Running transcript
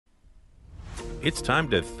It's time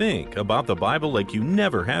to think about the Bible like you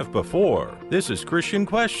never have before. This is Christian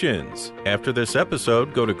Questions. After this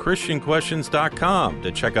episode, go to ChristianQuestions.com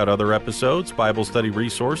to check out other episodes, Bible study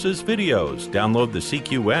resources, videos, download the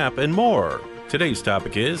CQ app, and more. Today's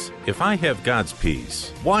topic is, if I have God's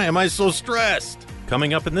peace, why am I so stressed?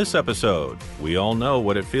 Coming up in this episode, we all know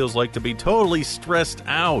what it feels like to be totally stressed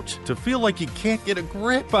out, to feel like you can't get a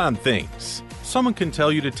grip on things. Someone can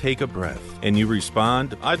tell you to take a breath, and you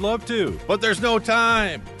respond, I'd love to, but there's no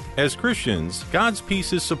time. As Christians, God's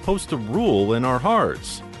peace is supposed to rule in our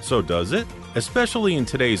hearts. So does it? Especially in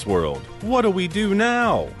today's world. What do we do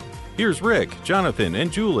now? Here's Rick, Jonathan, and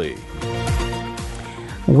Julie.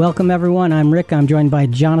 Welcome, everyone. I'm Rick. I'm joined by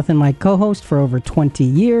Jonathan, my co-host for over 20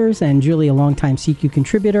 years, and Julie, a longtime CQ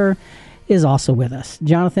contributor, is also with us.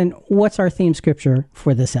 Jonathan, what's our theme scripture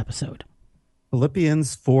for this episode?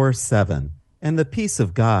 Philippians 4:7. And the peace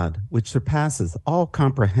of God, which surpasses all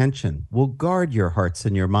comprehension, will guard your hearts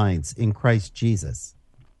and your minds in Christ Jesus.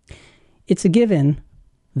 It's a given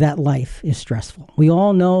that life is stressful. We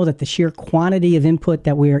all know that the sheer quantity of input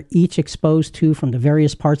that we are each exposed to from the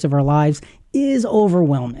various parts of our lives is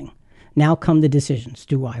overwhelming. Now come the decisions.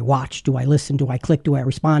 Do I watch? Do I listen? Do I click? Do I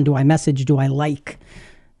respond? Do I message? Do I like?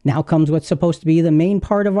 Now comes what's supposed to be the main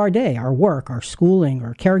part of our day, our work, our schooling,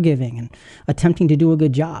 our caregiving, and attempting to do a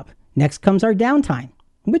good job. Next comes our downtime,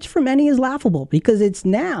 which for many is laughable because it's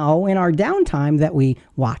now in our downtime that we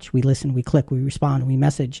watch, we listen, we click, we respond, we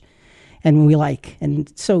message, and we like. And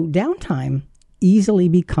so downtime easily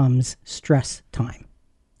becomes stress time.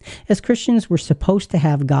 As Christians, we're supposed to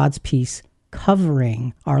have God's peace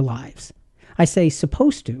covering our lives. I say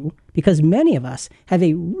supposed to because many of us have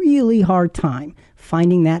a really hard time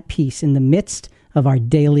finding that peace in the midst of our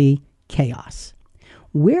daily chaos.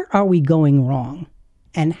 Where are we going wrong?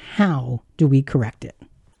 And how do we correct it?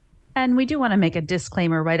 And we do want to make a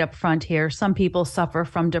disclaimer right up front here. Some people suffer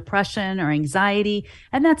from depression or anxiety,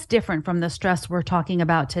 and that's different from the stress we're talking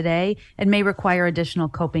about today and may require additional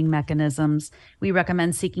coping mechanisms. We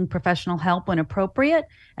recommend seeking professional help when appropriate,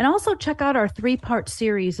 and also check out our 3-part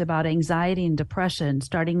series about anxiety and depression,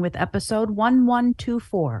 starting with episode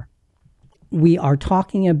 1124. We are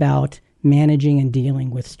talking about managing and dealing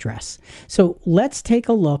with stress. So let's take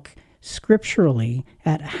a look scripturally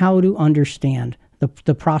at how to understand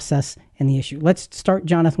the process and the issue. Let's start,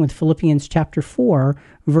 Jonathan, with Philippians chapter 4,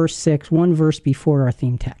 verse 6, one verse before our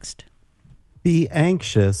theme text. Be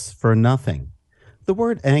anxious for nothing. The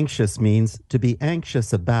word anxious means to be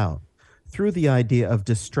anxious about, through the idea of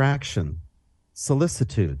distraction,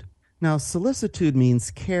 solicitude. Now, solicitude means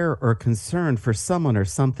care or concern for someone or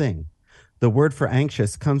something. The word for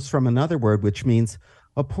anxious comes from another word which means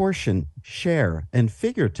apportion, share, and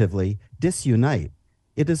figuratively disunite.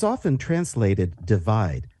 It is often translated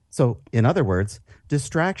divide. So, in other words,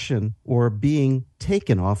 distraction or being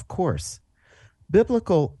taken off course.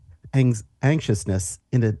 Biblical anxiousness,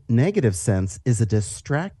 in a negative sense, is a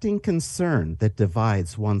distracting concern that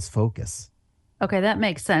divides one's focus. Okay, that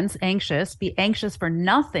makes sense. Anxious. Be anxious for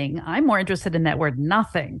nothing. I'm more interested in that word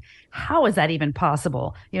nothing. How is that even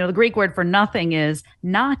possible? The Greek word for nothing is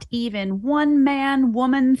not even one man,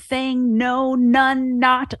 woman, thing, no, none,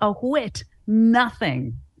 not a whit,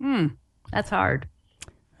 nothing. That's hard.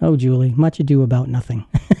 Oh, Julie, much ado about nothing.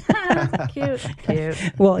 Cute.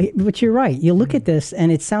 Well, but you're right. You look at this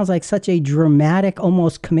and it sounds like such a dramatic,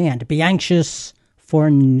 almost command. Be anxious for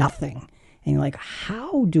nothing. And you're like,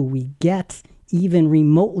 how do we get even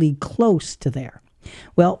remotely close to there?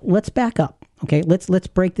 Well, let's back up. Okay, let's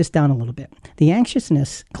break this down a little bit. The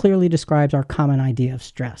anxiousness clearly describes our common idea of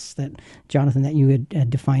stress that, Jonathan, that you had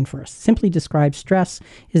defined for us. Simply describes stress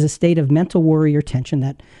is a state of mental worry or tension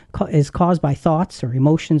that is caused by thoughts or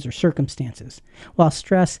emotions or circumstances. While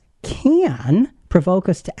stress can provoke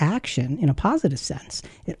us to action in a positive sense,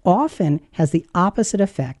 it often has the opposite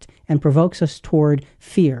effect and provokes us toward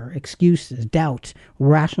fear, excuses, doubt,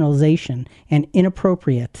 rationalization, and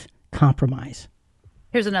inappropriate compromise.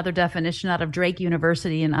 Here's another definition out of Drake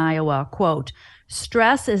University in Iowa. Quote,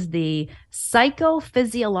 stress is the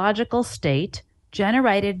psychophysiological state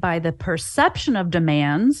generated by the perception of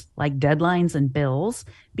demands, like deadlines and bills,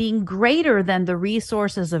 being greater than the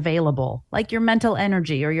resources available, like your mental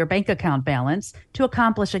energy or your bank account balance, to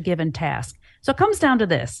accomplish a given task. So it comes down to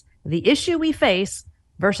this, the issue we face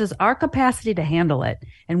versus our capacity to handle it.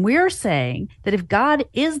 And we're saying that if God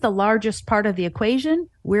is the largest part of the equation,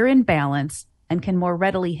 we're in balance and can more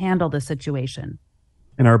readily handle the situation.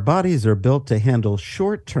 And our bodies are built to handle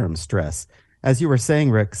short-term stress. As you were saying,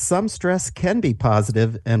 Rick, some stress can be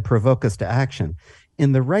positive and provoke us to action.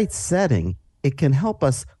 In the right setting, it can help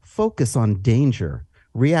us focus on danger,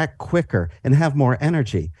 react quicker, and have more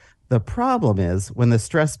energy. The problem is when the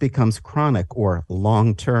stress becomes chronic or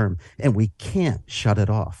long-term and we can't shut it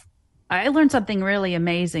off. I learned something really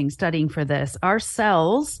amazing studying for this. Our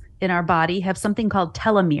cells in our body have something called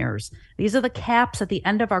telomeres. These are the caps at the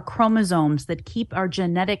end of our chromosomes that keep our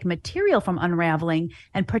genetic material from unraveling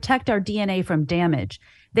and protect our DNA from damage.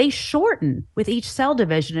 They shorten with each cell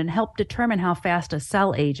division and help determine how fast a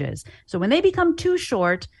cell ages. So when they become too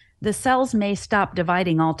short, the cells may stop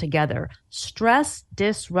dividing altogether. Stress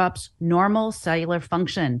disrupts normal cellular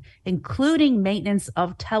function, including maintenance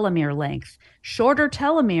of telomere length. Shorter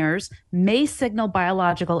telomeres may signal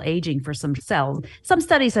biological aging for some cells. Some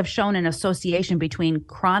studies have shown an association between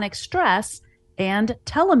chronic stress and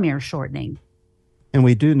telomere shortening. And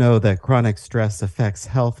we do know that chronic stress affects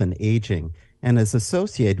health and aging and is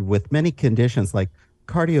associated with many conditions like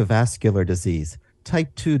cardiovascular disease,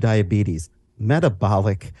 type 2 diabetes,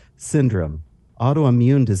 metabolic syndrome,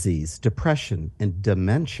 autoimmune disease, depression, and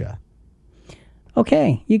dementia.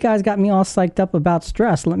 Okay, you guys got me all psyched up about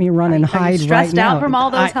stress. Let me run and hide right now. Are you stressed out from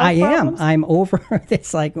all those health problems? I am. I'm over.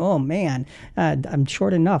 It's like, oh man, I'm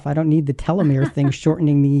short enough. I don't need the telomere thing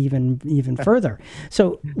shortening me even further.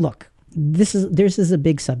 So look, this is a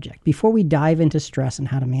big subject. Before we dive into stress and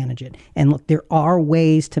how to manage it, and look, there are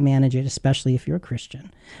ways to manage it, especially if you're a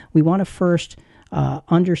Christian. We want to first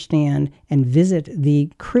understand and visit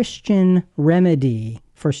the Christian remedy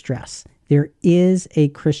for stress. There is a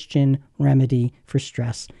Christian remedy for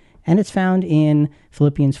stress, and it's found in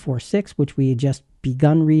Philippians 4:6, which we had just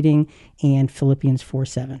begun reading, and Philippians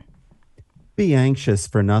 4:7. Be anxious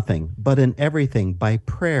for nothing, but in everything by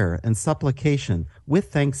prayer and supplication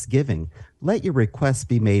with thanksgiving, let your requests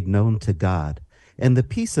be made known to God, and the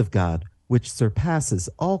peace of God, which surpasses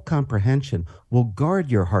all comprehension, will guard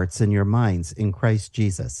your hearts and your minds in Christ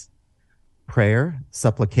Jesus. Prayer,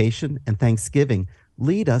 supplication, and thanksgiving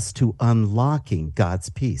lead us to unlocking God's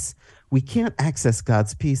peace. We can't access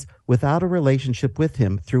God's peace without a relationship with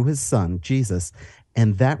Him through His Son, Jesus,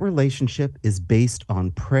 and that relationship is based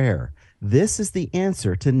on prayer. This is the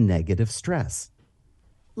answer to negative stress.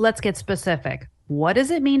 Let's get specific. What does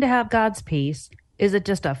it mean to have God's peace? Is it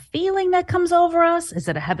just a feeling that comes over us? Is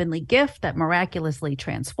it a heavenly gift that miraculously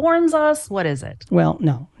transforms us? What is it? Well,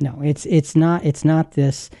 no. It's not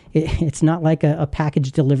this. It's not like a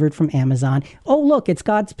package delivered from Amazon. Oh, look, it's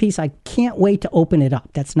God's peace. I can't wait to open it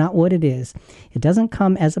up. That's not what it is. It doesn't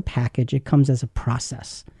come as a package. It comes as a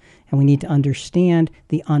process. And we need to understand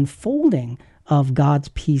the unfolding of God's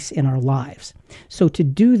peace in our lives. So to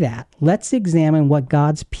do that, let's examine what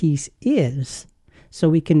God's peace is so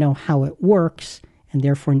we can know how it works and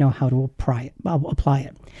therefore know how to apply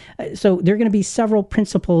it. So there are going to be several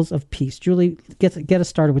principles of peace. Julie, get us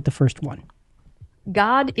started with the first one.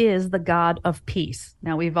 God is the God of peace.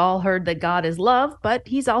 Now, we've all heard that God is love, but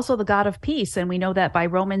He's also the God of peace, and we know that by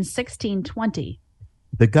Romans 16:20.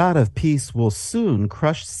 The God of peace will soon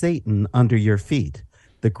crush Satan under your feet.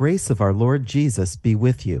 The grace of our Lord Jesus be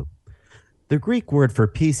with you. The Greek word for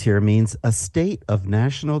peace here means a state of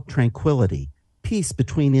national tranquility, peace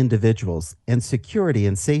between individuals, and security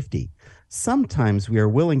and safety. Sometimes we are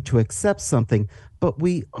willing to accept something, but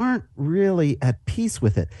we aren't really at peace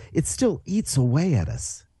with it. It still eats away at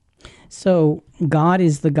us. So God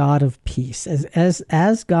is the God of peace.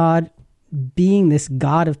 As God being this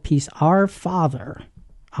God of peace, our Father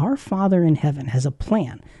in heaven has a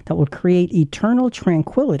plan that will create eternal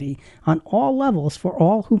tranquility on all levels for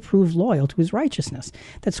all who prove loyal to His righteousness.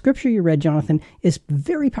 That scripture you read, Jonathan, is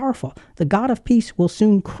very powerful. The God of peace will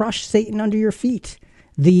soon crush Satan under your feet.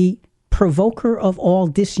 The provoker of all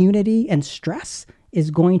disunity and stress is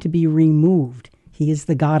going to be removed. He is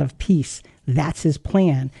the God of peace. That's His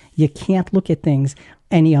plan. You can't look at things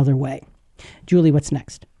any other way. Julie, what's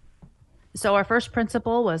next? So our first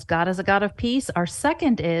principle was God is a God of peace. Our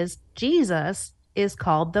second is Jesus is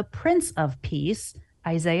called the Prince of Peace,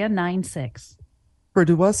 Isaiah 9:6. For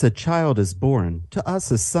to us a child is born, to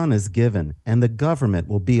us a son is given, and the government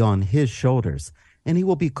will be on His shoulders, and He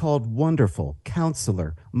will be called Wonderful,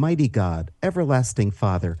 Counselor, Mighty God, Everlasting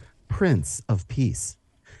Father, Prince of Peace.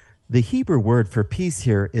 The Hebrew word for peace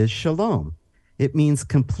here is shalom. It means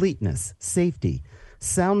completeness, safety,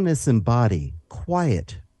 soundness in body,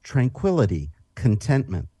 quiet, tranquility,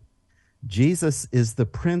 contentment. Jesus is the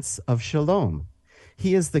Prince of Shalom.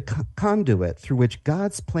 He is the conduit through which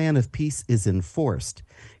God's plan of peace is enforced.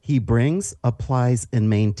 He brings, applies, and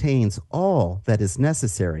maintains all that is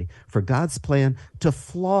necessary for God's plan to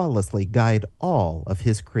flawlessly guide all of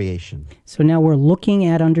His creation. So now we're looking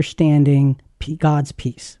at understanding God's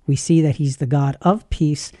peace. We see that He's the God of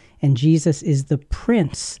peace, and Jesus is the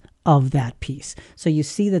Prince of that peace. So you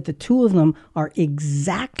see that the two of them are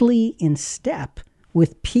exactly in step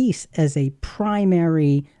with peace as a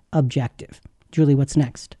primary objective. Julie, what's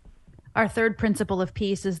next? Our third principle of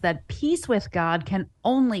peace is that peace with God can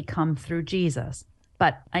only come through Jesus.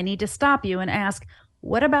 But I need to stop you and ask,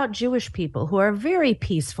 what about Jewish people who are very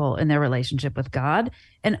peaceful in their relationship with God?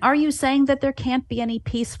 And are you saying that there can't be any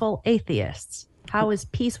peaceful atheists? How is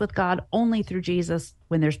peace with God only through Jesus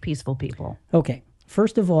when there's peaceful people? Okay,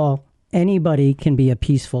 first of all, anybody can be a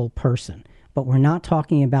peaceful person, but we're not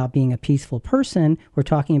talking about being a peaceful person. We're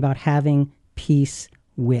talking about having peace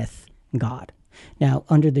with God. Now,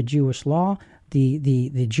 under the Jewish law,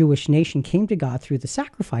 the Jewish nation came to God through the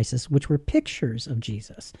sacrifices, which were pictures of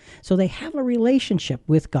Jesus. So they have a relationship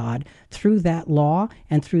with God through that law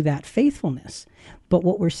and through that faithfulness. But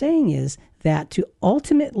what we're saying is that to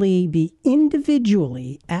ultimately be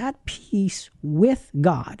individually at peace with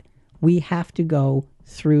God, we have to go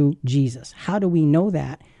through Jesus. How do we know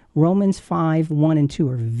that? Romans 5:1-2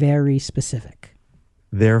 are very specific.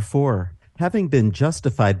 Therefore, having been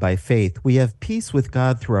justified by faith, we have peace with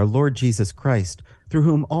God through our Lord Jesus Christ, through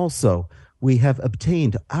whom also we have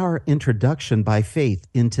obtained our introduction by faith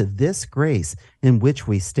into this grace in which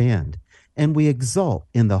we stand, and we exult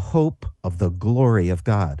in the hope of the glory of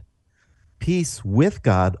God. Peace with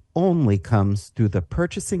God only comes through the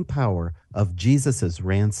purchasing power of Jesus'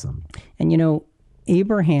 ransom. And you know,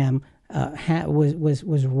 Abraham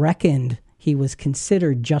was reckoned. He was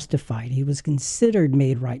considered justified. He was considered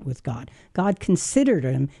made right with God. God considered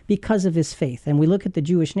him because of his faith. And we look at the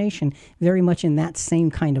Jewish nation very much in that same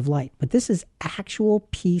kind of light. But this is actual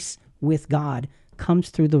peace with God comes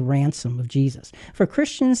through the ransom of Jesus. For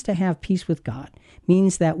Christians to have peace with God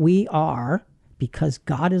means that we are, because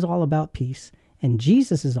God is all about peace and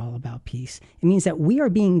Jesus is all about peace, it means that we are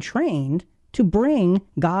being trained to bring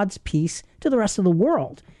God's peace to the rest of the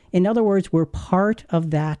world. In other words, we're part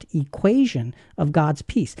of that equation of God's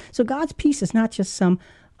peace. So God's peace is not just some,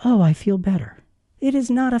 oh, I feel better. It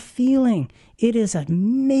is not a feeling. It is a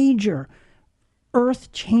major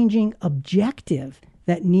earth-changing objective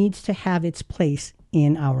that needs to have its place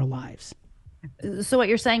in our lives. So what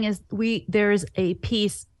you're saying is there is a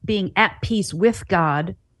peace being at peace with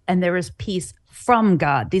God, and there is peace from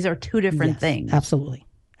God. These are two different things. Absolutely.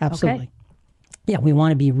 Absolutely. Okay. Yeah, we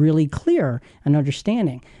want to be really clear and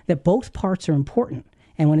understanding that both parts are important.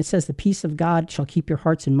 And when it says the peace of God shall keep your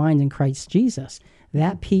hearts and minds in Christ Jesus,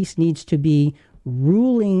 that peace needs to be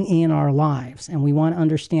ruling in our lives. And we want to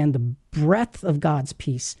understand the breadth of God's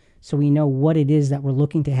peace so we know what it is that we're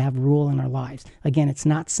looking to have rule in our lives. Again, it's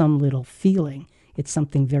not some little feeling. It's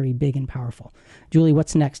something very big and powerful. Julie,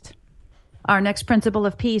 what's next? Our next principle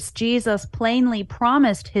of peace, Jesus plainly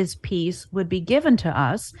promised his peace would be given to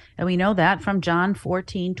us, and we know that from John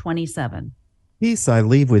 14:27. Peace I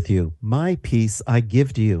leave with you, my peace I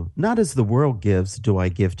give to you. Not as the world gives do I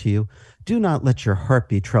give to you. Do not let your heart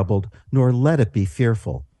be troubled, nor let it be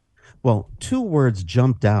fearful. Well, two words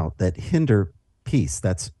jumped out that hinder peace.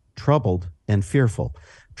 That's troubled and fearful.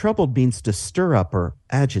 Troubled means to stir up or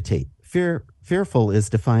agitate. Fearful is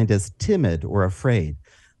defined as timid or afraid.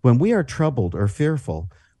 When we are troubled or fearful,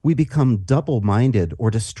 we become double-minded or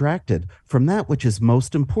distracted from that which is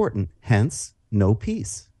most important, hence, no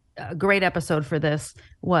peace. A great episode for this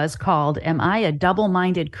was called Am I a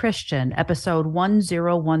Double-Minded Christian? Episode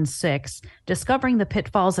 1016, Discovering the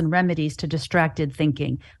Pitfalls and Remedies to Distracted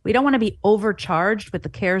Thinking. We don't want to be overcharged with the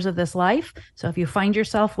cares of this life, so if you find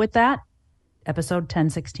yourself with that, episode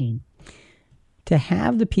 1016. To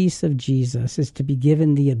have the peace of Jesus is to be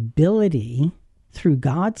given the ability through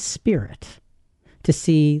God's Spirit to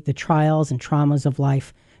see the trials and traumas of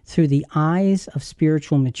life through the eyes of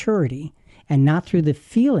spiritual maturity and not through the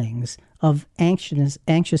feelings of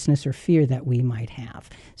anxiousness or fear that we might have.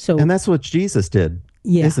 And that's what Jesus did,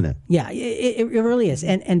 isn't it? Yeah, it really is.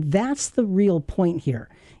 And that's the real point here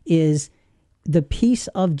is the peace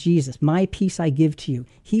of Jesus. My peace I give to you.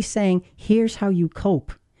 He's saying, here's how you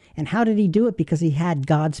cope. And how did he do it? Because he had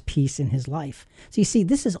God's peace in his life. So you see,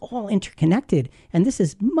 this is all interconnected, and this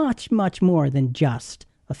is much, much more than just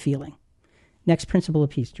a feeling. Next principle of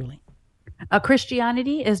peace, Julie.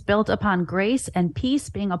 Christianity is built upon grace and peace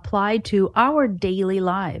being applied to our daily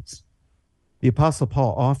lives. The Apostle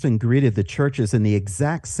Paul often greeted the churches in the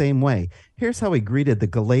exact same way. Here's how he greeted the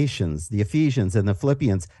Galatians, the Ephesians, and the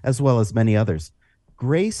Philippians, as well as many others.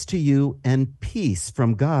 Grace to you and peace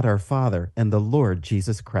from God our Father and the Lord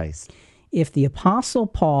Jesus Christ. If the Apostle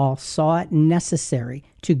Paul saw it necessary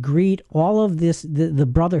to greet all of this, the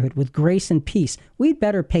brotherhood with grace and peace, we'd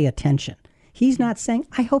better pay attention. He's not saying,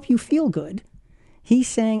 I hope you feel good. He's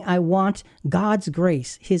saying, I want God's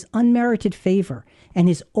grace, his unmerited favor, and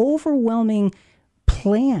his overwhelming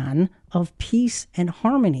plan of peace and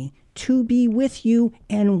harmony to be with you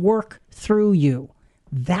and work through you.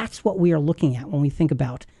 That's what we are looking at when we think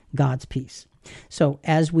about God's peace. So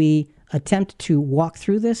as we attempt to walk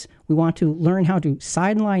through this, we want to learn how to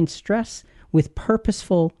sideline stress with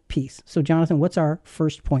purposeful peace. So Jonathan, what's our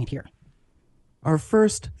first point here? Our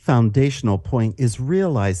first foundational point is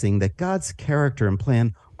realizing that God's character and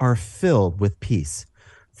plan are filled with peace.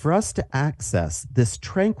 For us to access this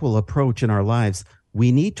tranquil approach in our lives,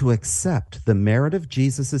 we need to accept the merit of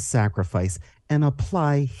Jesus' sacrifice and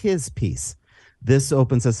apply his peace. This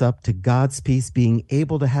opens us up to God's peace being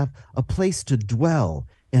able to have a place to dwell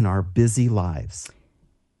in our busy lives.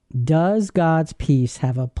 Does God's peace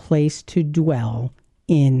have a place to dwell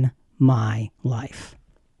in my life?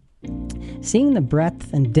 Seeing the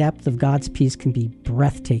breadth and depth of God's peace can be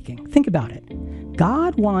breathtaking. Think about it.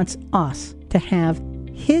 God wants us to have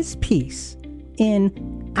his peace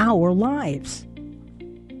in our lives.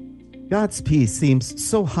 God's peace seems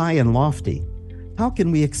so high and lofty. How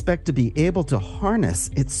can we expect to be able to harness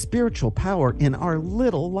its spiritual power in our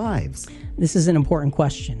little lives? This is an important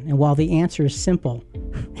question, and while the answer is simple,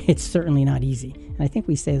 it's certainly not easy. And I think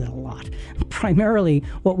we say that a lot. Primarily,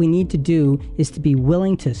 what we need to do is to be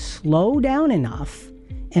willing to slow down enough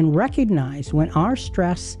and recognize when our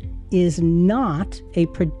stress is not a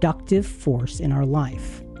productive force in our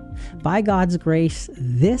life. By God's grace,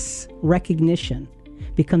 this recognition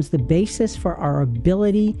becomes the basis for our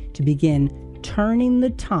ability to begin turning the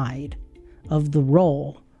tide of the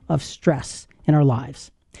role of stress in our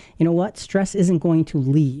lives. You know what? Stress isn't going to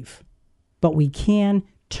leave, but we can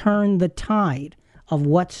turn the tide of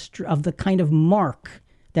of the kind of mark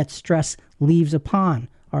that stress leaves upon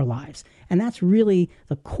our lives. And that's really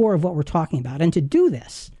the core of what we're talking about. And to do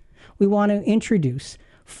this, we want to introduce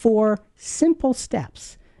 4 simple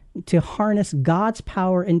steps to harness God's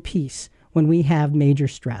power and peace when we have major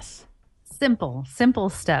stress. Simple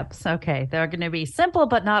steps. Okay, they're going to be simple,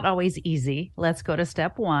 but not always easy. Let's go to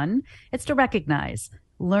step 1. It's to recognize.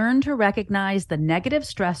 Learn to recognize the negative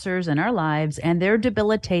stressors in our lives and their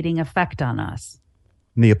debilitating effect on us.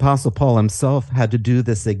 The Apostle Paul himself had to do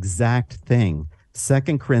this exact thing.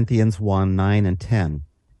 2 Corinthians 1, 9 and 10.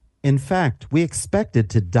 In fact, we expected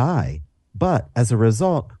to die, but as a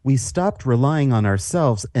result, we stopped relying on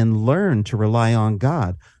ourselves and learned to rely on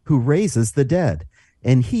God, who raises the dead.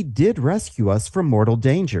 And he did rescue us from mortal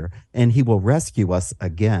danger, and he will rescue us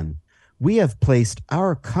again. We have placed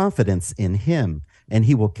our confidence in him, and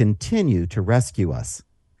he will continue to rescue us.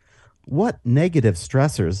 What negative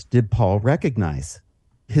stressors did Paul recognize?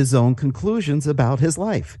 His own conclusions about his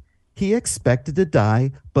life. He expected to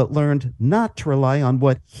die, but learned not to rely on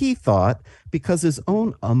what he thought because his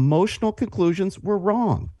own emotional conclusions were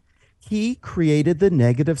wrong. He created the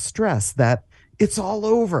negative stress that it's all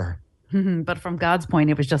over. But from God's point,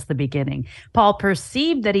 it was just the beginning. Paul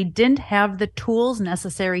perceived that he didn't have the tools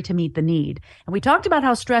necessary to meet the need. And we talked about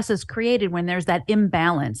how stress is created when there's that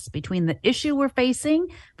imbalance between the issue we're facing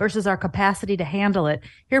versus our capacity to handle it.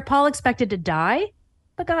 Here, Paul expected to die,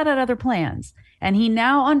 but God had other plans. And he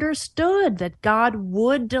now understood that God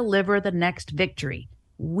would deliver the next victory.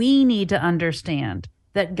 We need to understand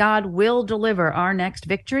that God will deliver our next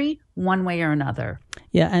victory one way or another.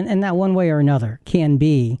 Yeah, and that one way or another can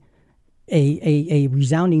be a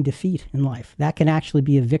resounding defeat in life. That can actually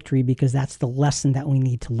be a victory because that's the lesson that we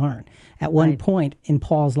need to learn. At one point in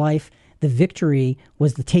Paul's life, the victory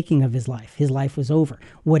was the taking of his life. His life was over.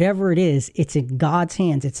 Whatever it is, it's in God's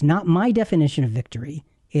hands. It's not my definition of victory.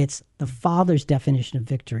 It's the Father's definition of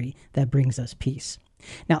victory that brings us peace.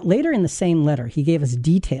 Now, later in the same letter, he gave us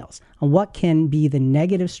details on what can be the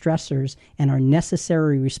negative stressors and our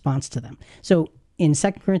necessary response to them. So in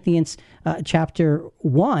 2 Corinthians chapter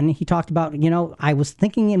 1, he talked about, I was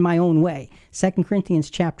thinking in my own way. 2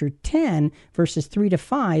 Corinthians chapter 10, verses 3 to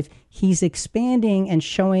 5, he's expanding and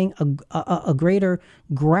showing a greater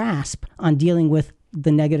grasp on dealing with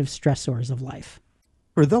the negative stressors of life.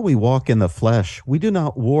 For though we walk in the flesh, we do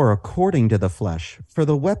not war according to the flesh. For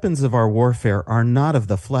the weapons of our warfare are not of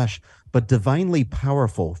the flesh, but divinely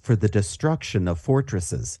powerful for the destruction of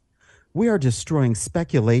fortresses. We are destroying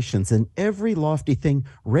speculations and every lofty thing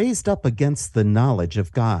raised up against the knowledge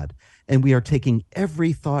of God, and we are taking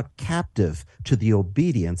every thought captive to the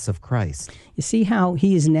obedience of Christ. You see how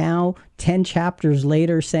he is now 10 chapters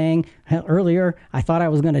later saying, earlier, I thought I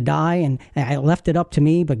was going to die and I left it up to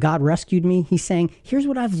me, but God rescued me. He's saying, here's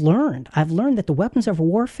what I've learned. I've learned that the weapons of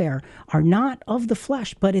warfare are not of the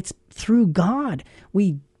flesh, but it's through God.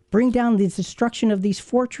 We bring down the destruction of these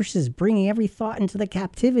fortresses, bringing every thought into the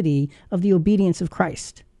captivity of the obedience of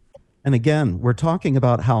Christ. And again, we're talking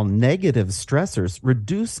about how negative stressors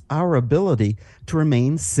reduce our ability to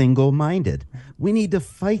remain single-minded. We need to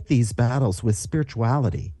fight these battles with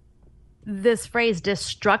spirituality. This phrase,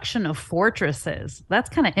 destruction of fortresses, that's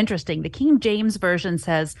kind of interesting. The King James Version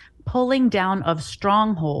says pulling down of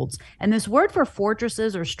strongholds. And this word for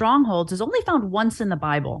fortresses or strongholds is only found once in the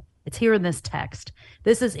Bible. It's here in this text.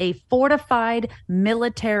 This is a fortified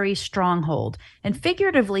military stronghold. And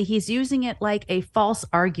figuratively, he's using it like a false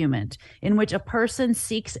argument in which a person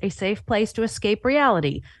seeks a safe place to escape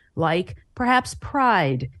reality, like perhaps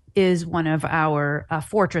pride is one of our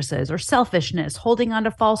fortresses, or selfishness, holding on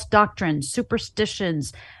to false doctrines,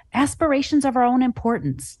 superstitions, aspirations of our own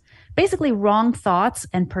importance. Basically, wrong thoughts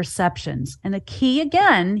and perceptions. And the key,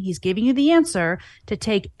 again, he's giving you the answer to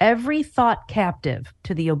take every thought captive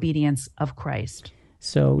to the obedience of Christ.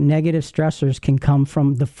 So negative stressors can come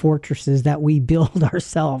from the fortresses that we build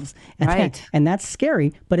ourselves. And Right. and that's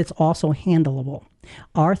scary, but it's also handleable.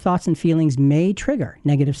 Our thoughts and feelings may trigger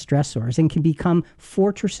negative stressors and can become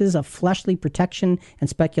fortresses of fleshly protection and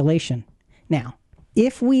speculation. Now,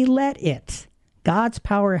 if we let it, God's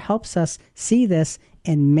power helps us see this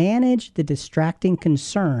and manage the distracting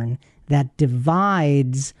concern that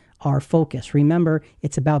divides our focus. Remember,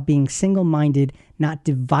 it's about being single-minded, not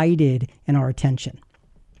divided in our attention.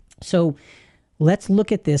 So let's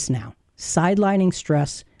look at this now. Sidelining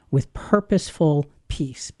stress with purposeful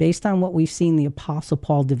peace. Based on what we've seen the Apostle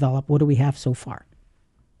Paul develop, what do we have so far?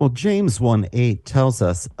 Well, James 1:8 tells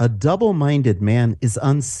us a double-minded man is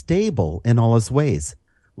unstable in all his ways.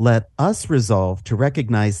 Let us resolve to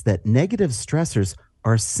recognize that negative stressors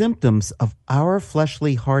are symptoms of our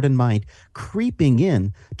fleshly heart and mind creeping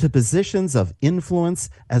in to positions of influence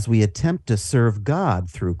as we attempt to serve God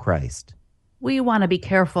through Christ. We want to be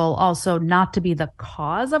careful also not to be the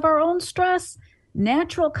cause of our own stress.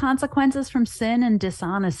 Natural consequences from sin and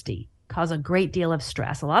dishonesty cause a great deal of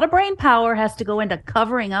stress. A lot of brain power has to go into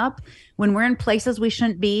covering up when we're in places we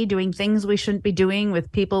shouldn't be, doing things we shouldn't be doing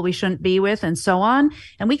with people we shouldn't be with, and so on.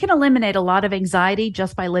 And we can eliminate a lot of anxiety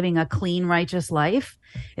just by living a clean, righteous life.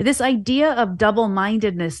 This idea of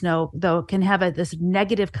double-mindedness, though, can have this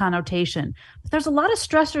negative connotation. But there's a lot of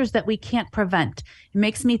stressors that we can't prevent. It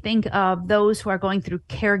makes me think of those who are going through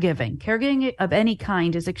caregiving. Caregiving of any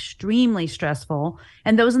kind is extremely stressful,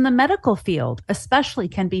 and those in the medical field especially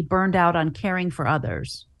can be burned out on caring for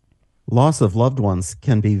others. Loss of loved ones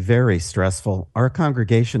can be very stressful. Our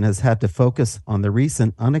congregation has had to focus on the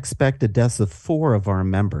recent unexpected deaths of 4 of our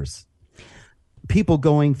members. People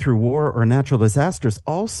going through war or natural disasters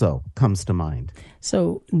also comes to mind.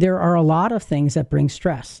 So there are a lot of things that bring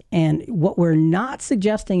stress. And what we're not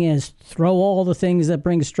suggesting is throw all the things that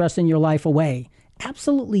bring stress in your life away.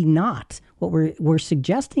 Absolutely not. What we're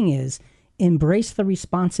suggesting is embrace the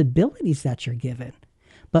responsibilities that you're given,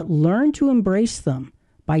 but learn to embrace them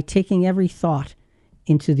by taking every thought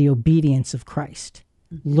into the obedience of Christ.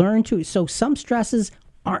 So some stresses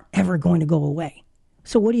aren't ever going to go away.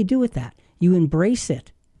 So what do you do with that? You embrace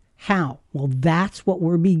it. How? Well, that's what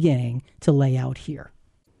we're beginning to lay out here.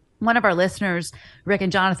 One of our listeners, Rick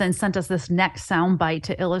and Jonathan, sent us this next soundbite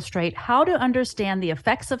to illustrate how to understand the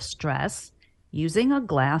effects of stress using a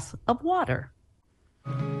glass of water.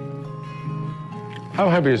 How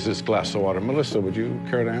heavy is this glass of water? Melissa, would you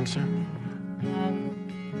care to answer?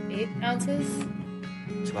 8 ounces,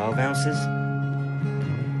 12 ounces,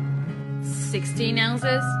 16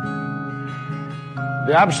 ounces.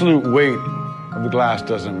 The absolute weight of the glass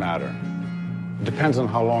doesn't matter. It depends on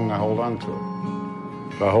how long I hold on to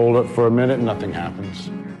it. If I hold it for a minute, nothing happens.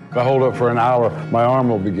 If I hold it for an hour, my arm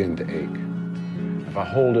will begin to ache. If I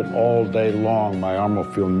hold it all day long, my arm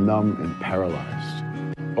will feel numb and paralyzed.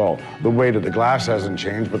 Well, the weight of the glass hasn't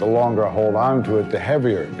changed, but the longer I hold on to it, the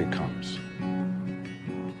heavier it becomes.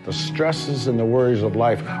 The stresses and the worries of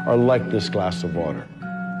life are like this glass of water.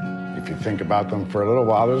 If you think about them for a little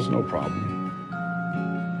while, there's no problem.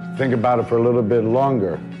 Think about it for a little bit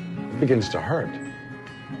longer, it begins to hurt.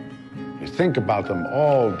 You think about them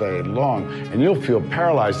all day long, and you'll feel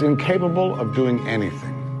paralyzed, incapable of doing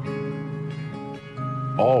anything.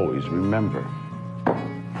 Always remember,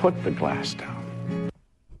 put the glass down.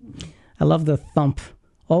 I love the thump.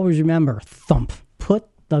 Always remember, thump. Put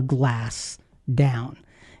the glass down.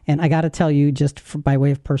 And I got to tell you, by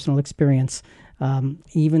way of personal experience,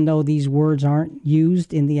 even though these words aren't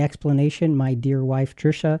used in the explanation, my dear wife,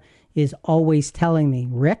 Tricia, is always telling me,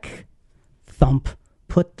 Rick, thump,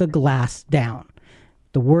 put the glass down.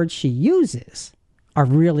 The words she uses are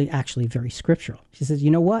really actually very scriptural. She says, you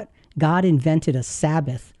know what? God invented a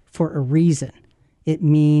Sabbath for a reason. It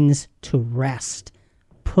means to rest.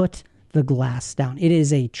 Put the glass down. It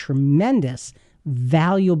is a tremendous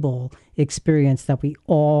valuable experience that we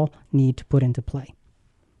all need to put into play.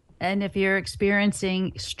 And if you're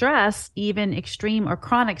experiencing stress, even extreme or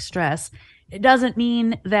chronic stress, it doesn't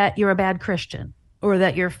mean that you're a bad Christian or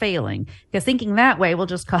that you're failing, because thinking that way will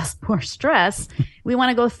just cause more stress. We want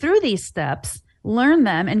to go through these steps, learn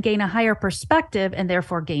them, and gain a higher perspective, and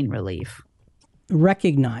therefore gain relief.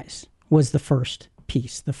 Recognize was the first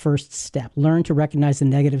piece, the first step. Learn to recognize the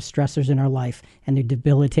negative stressors in our life and their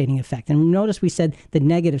debilitating effect. And notice we said the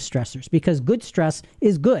negative stressors, because good stress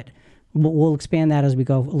is good. We'll expand that as we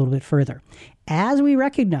go a little bit further. As we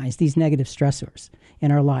recognize these negative stressors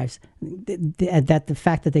in our lives, that the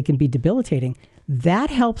fact that they can be debilitating, that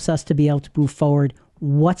helps us to be able to move forward.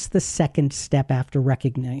 What's the second step after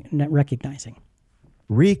recognizing?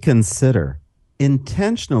 Reconsider.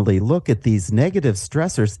 Intentionally look at these negative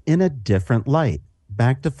stressors in a different light.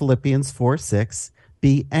 Back to Philippians 4:6,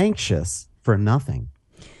 be anxious for nothing.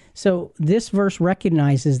 So this verse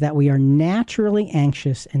recognizes that we are naturally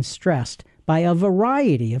anxious and stressed by a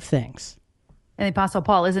variety of things. And the Apostle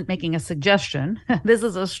Paul isn't making a suggestion. This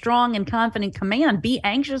is a strong and confident command. Be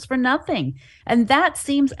anxious for nothing. And that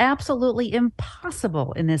seems absolutely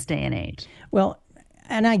impossible in this day and age. Well,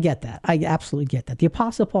 and I get that. I absolutely get that. The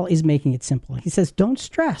Apostle Paul is making it simple. He says, don't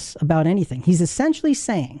stress about anything. He's essentially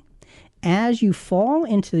saying, as you fall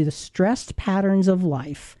into the stressed patterns of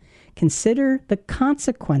life, consider the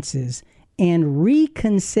consequences and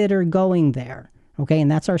reconsider going there. Okay,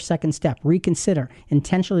 and that's our second step. Reconsider.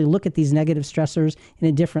 Intentionally look at these negative stressors in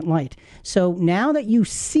a different light. So now that you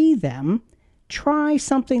see them, try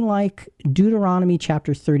something like Deuteronomy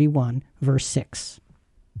chapter 31, verse 6.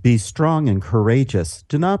 Be strong and courageous.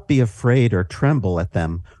 Do not be afraid or tremble at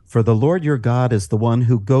them, for the Lord your God is the one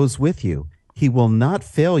who goes with you. He will not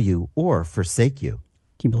fail you or forsake you.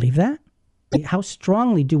 Do you believe that? How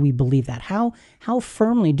strongly do we believe that? How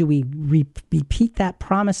firmly do we repeat that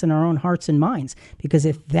promise in our own hearts and minds? Because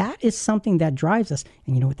if that is something that drives us,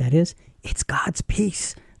 and you know what that is? It's God's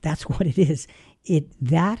peace. That's what it is.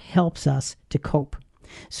 That helps us to cope.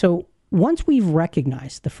 So once we've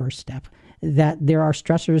recognized the first step, that there are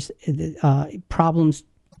stressors, problems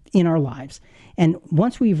in our lives, and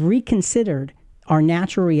once we've reconsidered our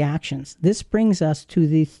natural reactions, this brings us to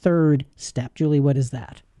the third step. Julie, what is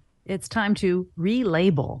that? It's time to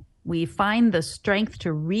relabel. We find the strength to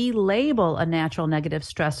relabel a natural negative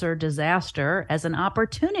stressor disaster as an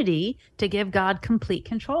opportunity to give God complete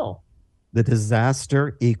control. The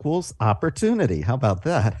disaster equals opportunity. How about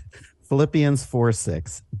that? Philippians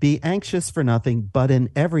 4:6. Be anxious for nothing, but in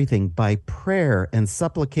everything by prayer and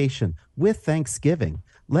supplication with thanksgiving.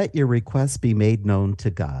 Let your requests be made known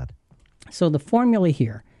to God. So the formula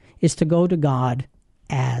here is to go to God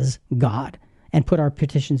as God and put our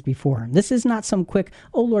petitions before him. This is not some quick,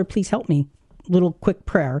 oh Lord, please help me, little quick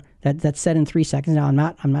prayer that's said in 3 seconds. Now,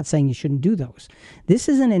 I'm not saying you shouldn't do those. This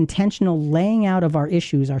is an intentional laying out of our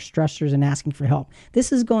issues, our stressors, and asking for help.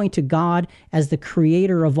 This is going to God as the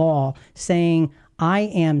creator of all, saying, I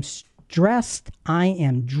am stressed, I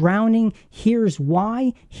am drowning, here's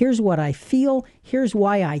why, here's what I feel, here's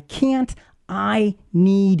why I can't, I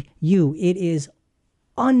need you. It is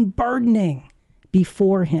unburdening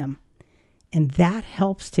before him. And that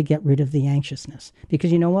helps to get rid of the anxiousness.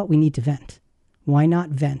 Because you know what? We need to vent. Why not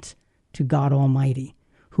vent to God Almighty,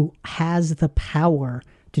 who has the power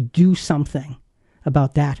to do something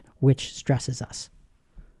about that which stresses us?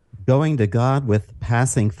 Going to God with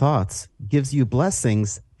passing thoughts gives you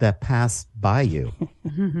blessings that pass by you.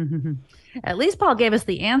 At least Paul gave us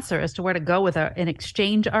the answer as to where to go with and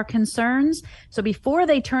exchange our concerns. So before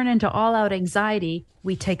they turn into all-out anxiety,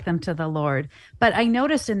 we take them to the Lord. But I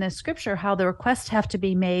noticed in this scripture how the requests have to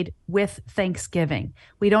be made with thanksgiving.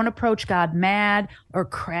 We don't approach God mad or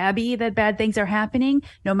crabby that bad things are happening.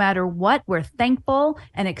 No matter what, we're thankful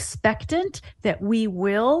and expectant that we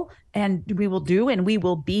will do and we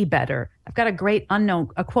will be better. I've got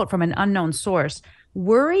a quote from an unknown source.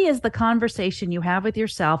 Worry is the conversation you have with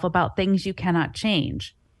yourself about things you cannot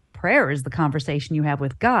change. Prayer is the conversation you have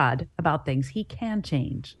with God about things he can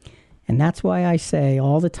change. And that's why I say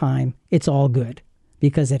all the time, it's all good,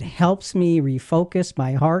 because it helps me refocus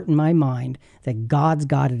my heart and my mind that God's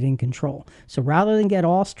got it in control. So rather than get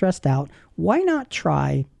all stressed out, why not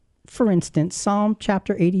try, for instance, Psalm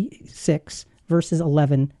chapter 86, verses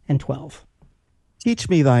 11 and 12. Teach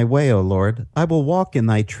me thy way, O Lord. I will walk in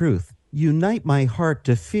thy truth. Unite my heart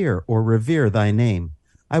to fear or revere thy name.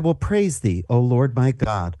 I will praise thee, O Lord my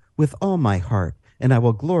God, with all my heart, and I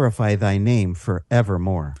will glorify thy name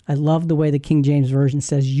forevermore. I love the way the King James Version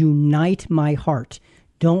says, unite my heart.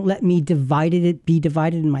 Don't let me be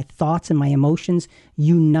divided in my thoughts and my emotions.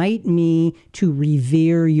 Unite me to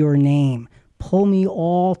revere your name. Pull me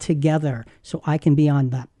all together so I can be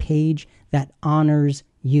on that page that honors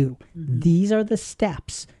you. These are the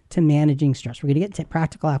steps to managing stress. We're going to get to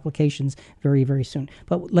practical applications very, very soon.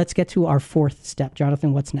 But let's get to our fourth step.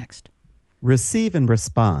 Jonathan, what's next? Receive and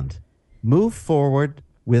respond. Move forward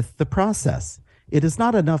with the process. It is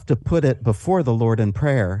not enough to put it before the Lord in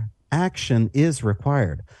prayer. Action is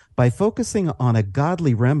required. By focusing on a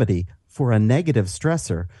godly remedy for a negative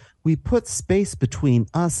stressor, we put space between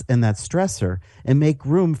us and that stressor and make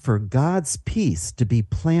room for God's peace to be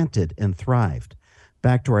planted and thrived.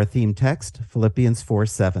 Back to our theme text, Philippians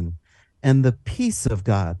 4:7. And the peace of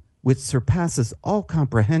God, which surpasses all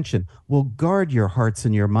comprehension, will guard your hearts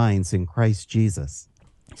and your minds in Christ Jesus.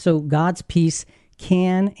 So God's peace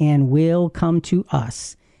can and will come to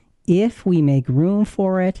us if we make room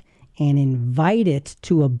for it and invite it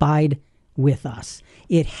to abide with us.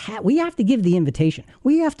 We have to give the invitation.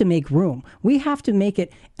 We have to make room. We have to make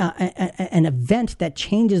it an event that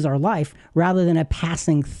changes our life rather than a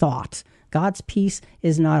passing thought. God's peace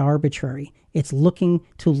is not arbitrary. It's looking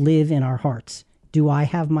to live in our hearts. Do I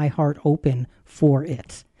have my heart open for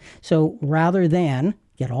it? So rather than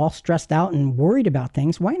get all stressed out and worried about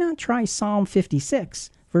things, why not try Psalm 56,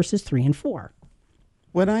 verses 3 and 4?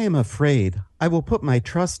 When I am afraid, I will put my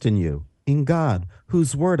trust in you, in God,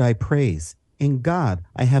 whose word I praise. In God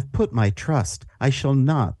I have put my trust. I shall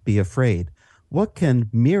not be afraid. What can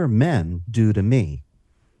mere men do to me?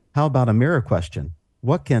 How about a mirror question?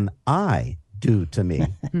 What can I do to me?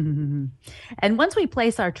 And once we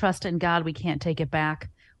place our trust in God, we can't take it back.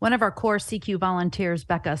 One of our core CQ volunteers,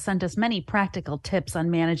 Becca, sent us many practical tips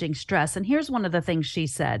on managing stress. And here's one of the things she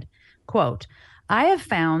said, quote, I have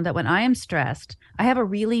found that when I am stressed, I have a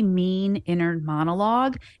really mean inner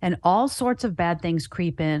monologue and all sorts of bad things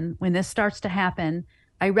creep in. When this starts to happen,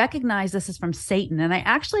 I recognize this is from Satan. And I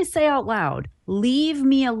actually say out loud, leave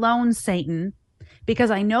me alone, Satan,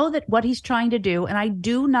 because I know that what he's trying to do, and I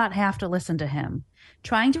do not have to listen to him.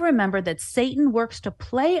 Trying to remember that Satan works to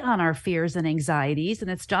play on our fears and anxieties, and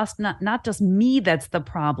it's just not just me that's the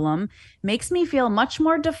problem, makes me feel much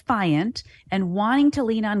more defiant and wanting to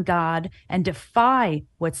lean on God and defy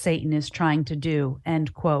what Satan is trying to do,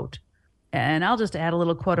 end quote. And I'll just add a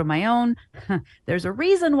little quote of my own. There's a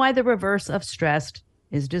reason why the reverse of stressed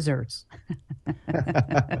is desserts.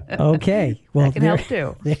 Okay. Well, that can help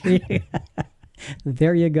too.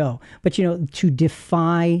 There you go. But, to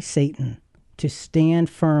defy Satan, to stand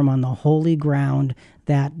firm on the holy ground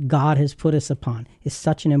that God has put us upon is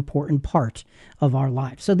such an important part of our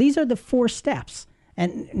lives. So these are the 4 steps.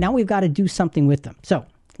 And now we've got to do something with them. So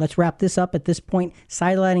let's wrap this up at this point.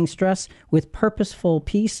 Sidelining stress with purposeful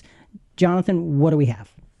peace. Jonathan, what do we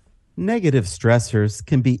have? Negative stressors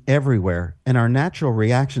can be everywhere, and our natural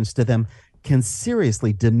reactions to them can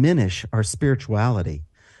seriously diminish our spirituality.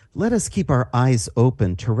 Let us keep our eyes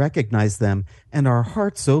open to recognize them and our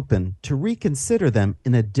hearts open to reconsider them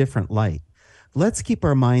in a different light. Let's keep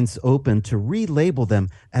our minds open to relabel them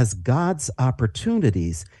as God's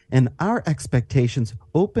opportunities and our expectations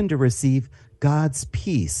open to receive God's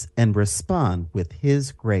peace and respond with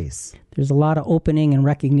His grace. There's a lot of opening and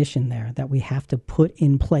recognition there that we have to put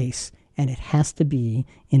in place, and it has to be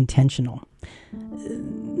intentional.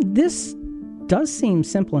 This does seem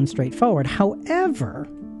simple and straightforward. However,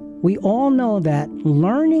 we all know that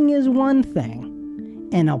learning is one thing,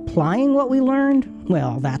 and applying what we learned,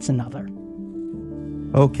 well, that's another.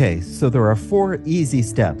 Okay, so there are 4 easy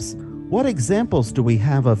steps. What examples do we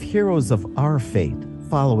have of heroes of our faith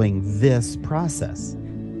following this process?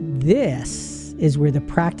 This is where the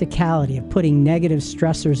practicality of putting negative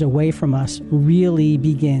stressors away from us really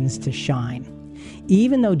begins to shine.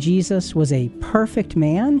 Even though Jesus was a perfect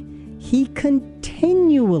man, he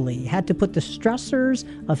continually had to put the stressors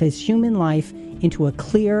of his human life into a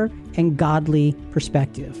clear and godly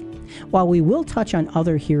perspective. While we will touch on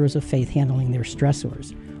other heroes of faith handling their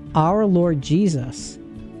stressors, our Lord Jesus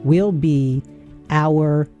will be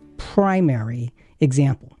our primary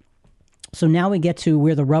example. So now we get to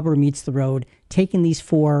where the rubber meets the road, taking these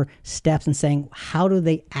 4 steps and saying, how do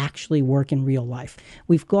they actually work in real life?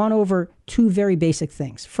 We've gone over 2 very basic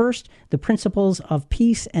things. First, the principles of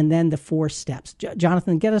peace, and then the 4 steps.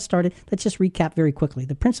 Jonathan, get us started. Let's just recap very quickly.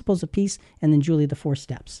 The principles of peace, and then Julie, the 4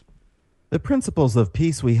 steps. The principles of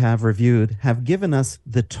peace we have reviewed have given us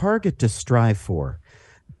the target to strive for.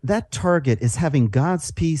 That target is having God's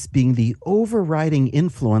peace being the overriding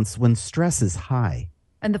influence when stress is high.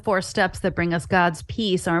 And the 4 steps that bring us God's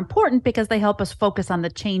peace are important because they help us focus on the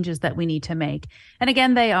changes that we need to make. And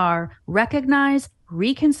again, they are recognize,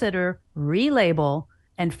 reconsider, relabel,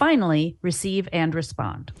 and finally, receive and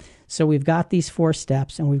respond. So we've got these 4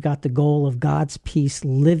 steps, and we've got the goal of God's peace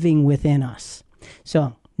living within us.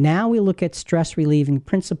 So now we look at stress relieving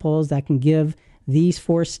principles that can give these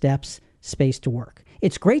 4 steps space to work.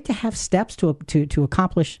 It's great to have steps to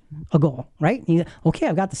accomplish a goal, right? Okay,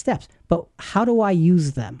 I've got the steps, but how do I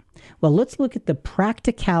use them? Well, let's look at the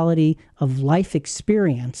practicality of life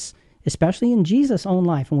experience, especially in Jesus' own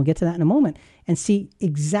life, and we'll get to that in a moment, and see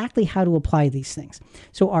exactly how to apply these things.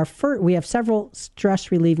 So we have several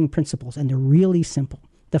stress-relieving principles, and they're really simple.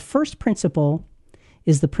 The first principle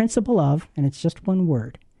is the principle of, and it's just one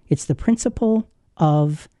word, it's the principle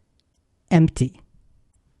of empty.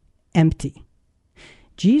 Empty.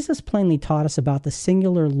 Jesus plainly taught us about the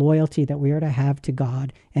singular loyalty that we are to have to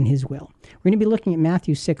God and his will. We're going to be looking at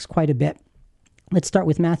Matthew 6 quite a bit. Let's start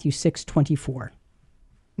with Matthew 6:24.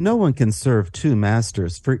 No one can serve 2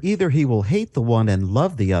 masters, for either he will hate the one and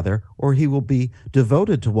love the other, or he will be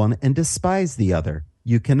devoted to one and despise the other.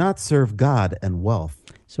 You cannot serve God and wealth.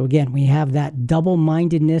 So again, we have that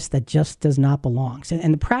double-mindedness that just does not belong.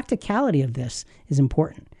 And the practicality of this is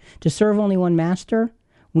important. To serve only one master,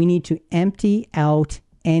 we need to empty out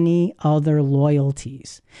any other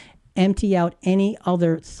loyalties. Empty out any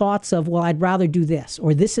other thoughts of, well, I'd rather do this,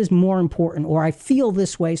 or this is more important, or I feel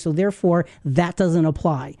this way, so therefore that doesn't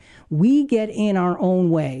apply. We get in our own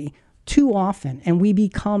way too often, and we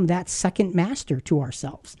become that second master to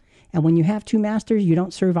ourselves. And when you have 2 masters, you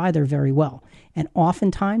don't serve either very well. And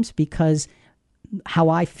oftentimes, because how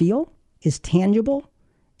I feel is tangible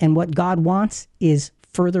and what God wants is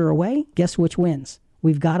further away, guess which wins?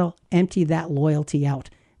 We've got to empty that loyalty out.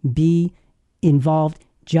 Be involved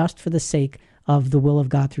just for the sake of the will of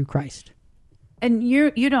God through Christ. And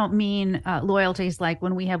you don't mean loyalties like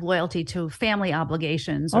when we have loyalty to family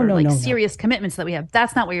obligations or serious commitments that we have.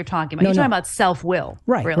 That's not what you're talking about. You're talking about self-will.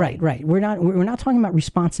 Right, really. right. We're not talking about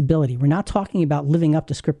responsibility. We're not talking about living up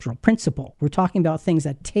to scriptural principle. We're talking about things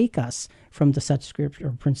that take us from to such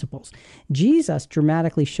scriptural principles. Jesus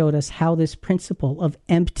dramatically showed us how this principle of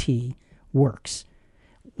empty works.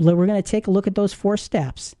 We're going to take a look at those 4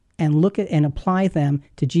 steps and look at and apply them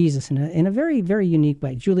to Jesus in a very, very unique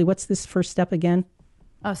way. Julie, what's this first step again?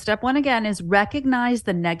 Step 1 again is recognize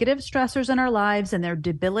the negative stressors in our lives and their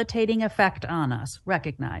debilitating effect on us.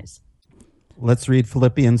 Recognize. Let's read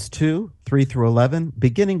Philippians 2, 3 through 11,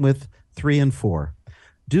 beginning with 3 and 4.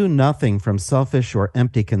 Do nothing from selfish or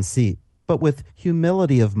empty conceit, but with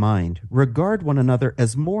humility of mind, regard one another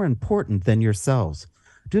as more important than yourselves.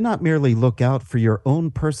 Do not merely look out for your own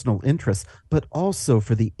personal interests, but also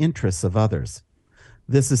for the interests of others.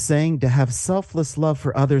 This is saying to have selfless love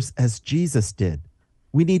for others as Jesus did.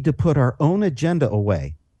 We need to put our own agenda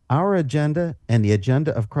away. Our agenda and the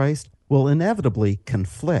agenda of Christ will inevitably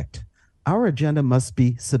conflict. Our agenda must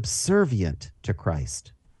be subservient to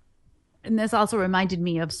Christ. And this also reminded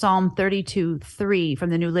me of Psalm 32:3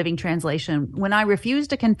 from the New Living Translation. When I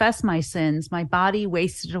refused to confess my sins, my body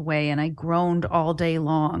wasted away and I groaned all day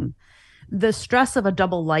long. The stress of a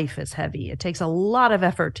double life is heavy. It takes a lot of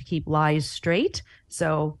effort to keep lies straight.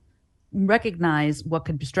 So recognize what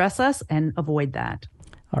could stress us and avoid that.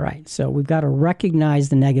 All right. So we've got to recognize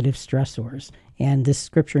the negative stressors. And this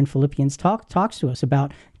scripture in Philippians talks to us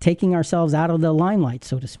about taking ourselves out of the limelight,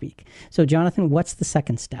 so to speak. So Jonathan, what's the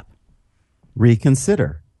second step?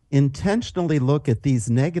 Reconsider. Intentionally look at these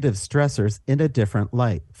negative stressors in a different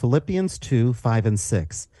light. Philippians 2, 5 and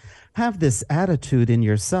 6. Have this attitude in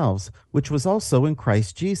yourselves, which was also in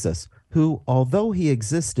Christ Jesus, who, although he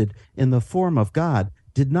existed in the form of God,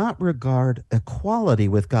 did not regard equality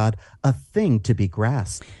with God a thing to be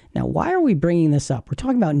grasped. Now, why are we bringing this up? We're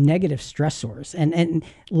talking about negative stressors. And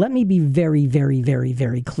let me be very, very, very,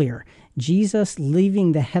 very clear. Jesus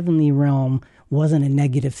leaving the heavenly realm wasn't a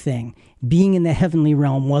negative thing. Being in the heavenly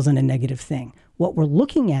realm wasn't a negative thing. What we're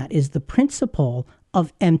looking at is the principle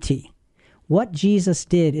of empty. What Jesus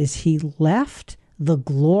did is he left the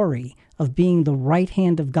glory of being the right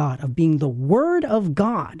hand of God, of being the Word of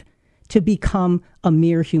God, to become a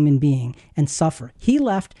mere human being and suffer. He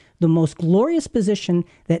left the most glorious position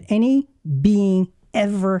that any being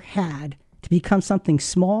ever had to become something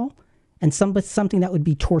small and something that would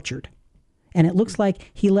be tortured. And it looks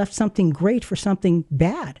like he left something great for something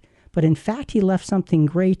bad. But in fact, he left something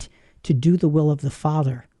great to do the will of the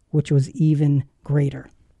Father, which was even greater.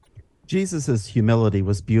 Jesus' humility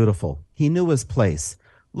was beautiful. He knew his place.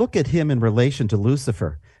 Look at him in relation to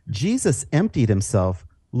Lucifer. Jesus emptied himself.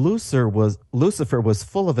 Lucifer was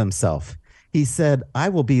full of himself. He said, I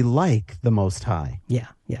will be like the Most High. Yeah.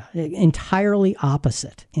 Entirely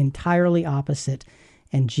opposite.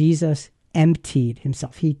 And Jesus emptied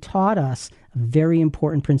himself. He taught us a very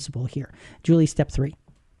important principle here. Julie, step 3.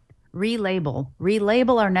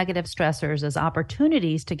 Relabel our negative stressors as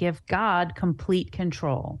opportunities to give God complete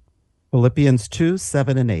control. Philippians 2,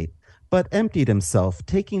 7 and 8. But emptied himself,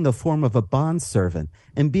 taking the form of a bondservant,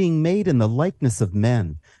 and being made in the likeness of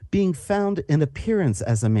men, being found in appearance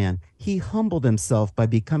as a man, he humbled himself by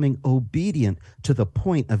becoming obedient to the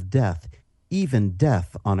point of death, even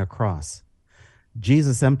death on a cross.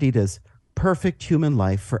 Jesus emptied his perfect human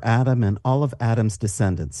life for Adam and all of Adam's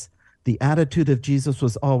descendants. The attitude of Jesus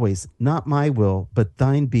was always, not my will, but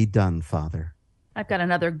thine be done, Father. I've got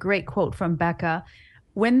another great quote from Becca.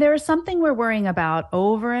 When there's something we're worrying about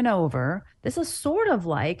over and over, this is sort of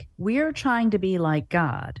like we're trying to be like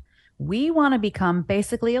God. We want to become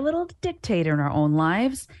basically a little dictator in our own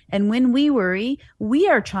lives. And when we worry, we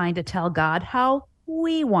are trying to tell God how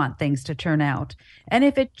we want things to turn out. And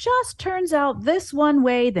if it just turns out this one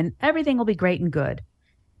way, then everything will be great and good.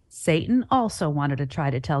 Satan also wanted to try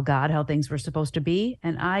to tell God how things were supposed to be,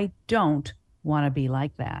 and I don't want to be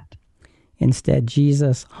like that. Instead,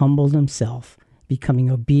 Jesus humbled himself,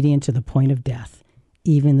 becoming obedient to the point of death,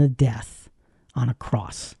 even the death on a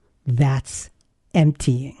cross. That's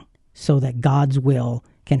emptying so that God's will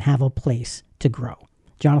can have a place to grow.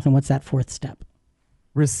 Jonathan, what's that fourth step?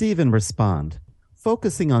 Receive and respond.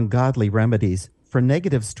 Focusing on godly remedies for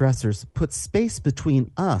negative stressors puts space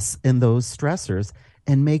between us and those stressors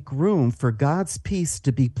and make room for God's peace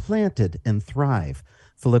to be planted and thrive.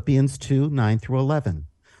 Philippians 2, 9 through 11.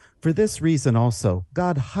 For this reason also,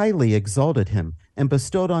 God highly exalted him and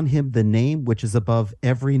bestowed on him the name which is above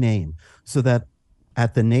every name, so that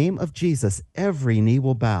at the name of Jesus every knee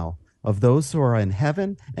will bow, of those who are in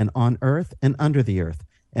heaven and on earth and under the earth,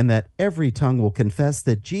 and that every tongue will confess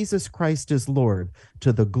that Jesus Christ is Lord,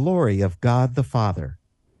 to the glory of God the Father.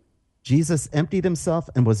 Jesus emptied himself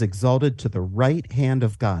and was exalted to the right hand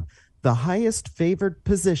of God, the highest favored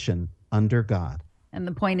position under God. And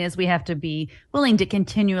the point is, we have to be willing to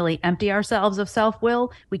continually empty ourselves of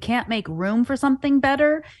self-will. We can't make room for something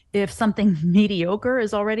better if something mediocre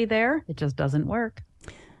is already there. It just doesn't work.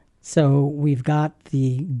 So we've got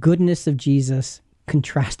the goodness of Jesus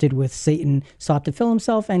contrasted with Satan sought to fill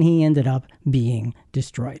himself, and he ended up being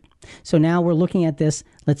destroyed. So now we're looking at this.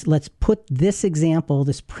 Let's put this example,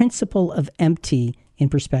 this principle of empty, in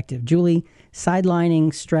perspective. Julie,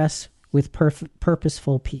 sidelining stress with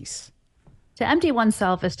purposeful peace. To empty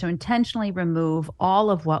oneself is to intentionally remove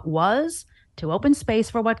all of what was, to open space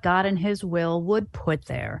for what God and his will would put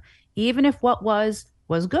there. Even if what was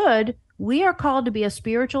good, we are called to be a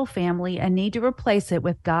spiritual family and need to replace it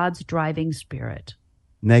with God's driving spirit.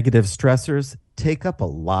 Negative stressors take up a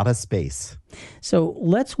lot of space. So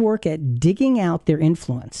let's work at digging out their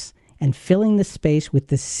influence and filling the space with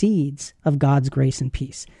the seeds of God's grace and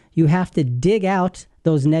peace. You have to dig out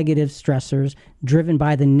those negative stressors driven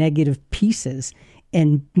by the negative pieces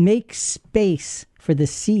and make space for the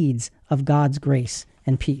seeds of God's grace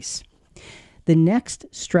and peace. The next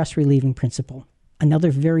stress relieving principle,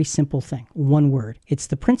 another very simple thing, one word. It's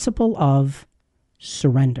the principle of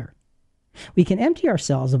surrender. We can empty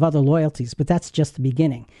ourselves of other loyalties, but that's just the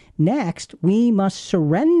beginning. Next, we must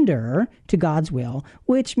surrender to God's will,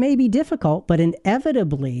 which may be difficult, but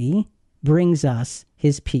inevitably brings us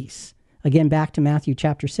his peace. Again, back to Matthew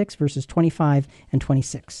chapter 6, verses 25 and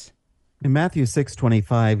 26. In Matthew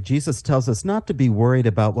 6:25, Jesus tells us not to be worried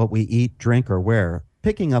about what we eat, drink, or wear.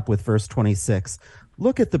 Picking up with verse 26,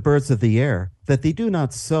 look at the birds of the air, that they do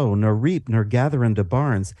not sow, nor reap, nor gather into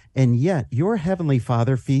barns, and yet your heavenly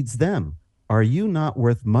Father feeds them. Are you not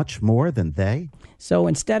worth much more than they? So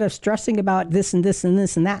instead of stressing about this and this and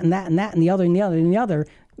this and that and that and that and the other and the other and the other,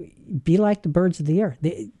 be like the birds of the air.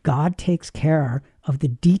 God takes care of the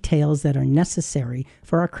details that are necessary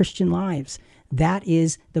for our Christian lives. That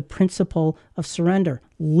is the principle of surrender.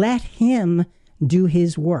 Let him do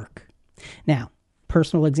his work. Now,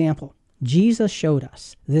 personal example. Jesus showed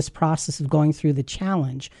us this process of going through the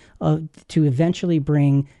challenge to eventually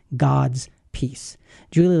bring God's peace.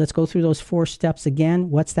 Julie, let's go through those 4 steps again.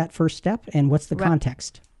 What's that first step and what's the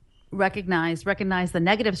context? Recognize the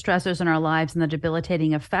negative stressors in our lives and the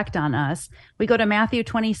debilitating effect on us. We go to Matthew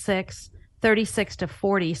 26, 36 to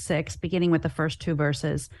 46, beginning with the first 2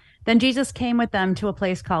 verses. Then Jesus came with them to a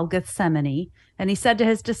place called Gethsemane, and he said to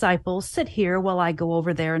his disciples, "Sit here while I go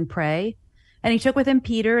over there and pray." And he took with him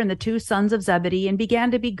Peter and the 2 sons of Zebedee and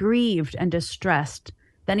began to be grieved and distressed.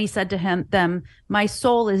 Then he said to them, "My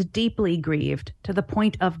soul is deeply grieved to the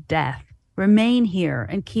point of death. Remain here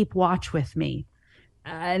and keep watch with me."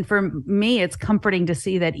 And for me, it's comforting to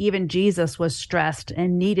see that even Jesus was stressed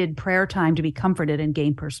and needed prayer time to be comforted and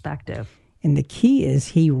gain perspective. And the key is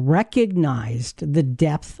he recognized the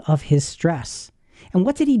depth of his stress. And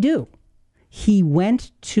what did he do? He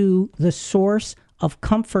went to the source of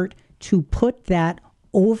comfort to put that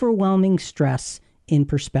overwhelming stress in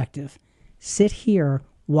perspective. Sit here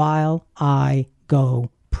while I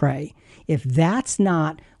go pray. If that's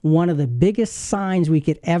not one of the biggest signs we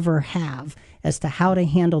could ever have as to how to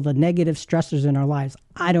handle the negative stressors in our lives,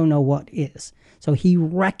 I don't know what is. So he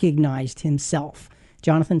recognized himself.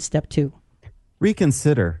 Jonathan, step 2.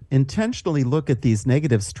 Reconsider. Intentionally look at these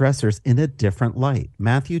negative stressors in a different light.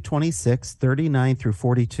 Matthew 26:39 through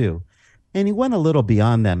 42. And he went a little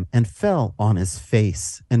beyond them and fell on his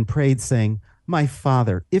face and prayed, saying, My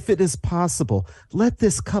Father, if it is possible, let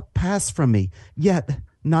this cup pass from me, yet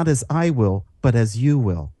not as I will, but as you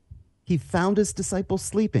will. He found his disciples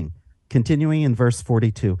sleeping. Continuing in verse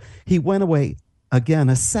 42, he went away again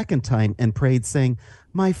a second time and prayed, saying,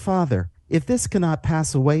 My Father, if this cannot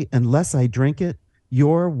pass away unless I drink it,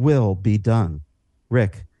 your will be done.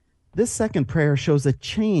 Rick, this second prayer shows a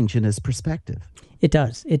change in his perspective. It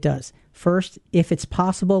does. It does. First, if it's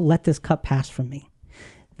possible, let this cup pass from me.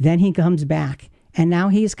 Then he comes back, and now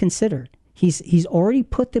he is considered. He's already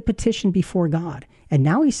put the petition before God, and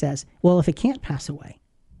now he says, well, if it can't pass away,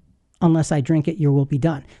 unless I drink it, your will be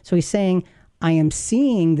done. So he's saying, I am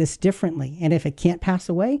seeing this differently, and if it can't pass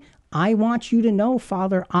away, I want you to know,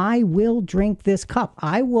 Father, I will drink this cup.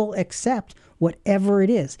 I will accept whatever it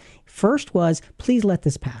is. First was, please let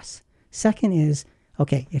this pass. Second is,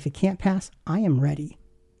 okay, if it can't pass, I am ready.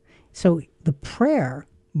 So the prayer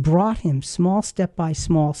brought him small step by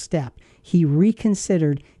small step. He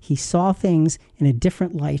reconsidered, he saw things in a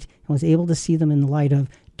different light and was able to see them in the light of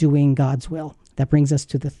doing God's will. That brings us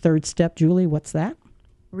to the third step. Julie, what's that?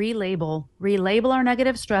 Relabel. Relabel our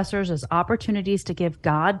negative stressors as opportunities to give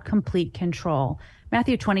God complete control.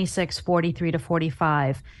 Matthew 26:43 to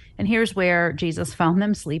 45. And here's where Jesus found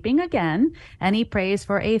them sleeping again, and he prays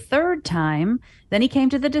for a third time. Then he came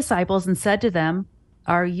to the disciples and said to them,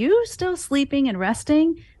 Are you still sleeping and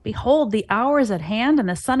resting? Behold, the hour is at hand, and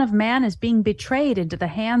the Son of Man is being betrayed into the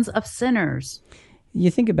hands of sinners. You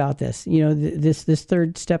think about this. You know, this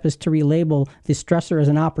third step is to relabel the stressor as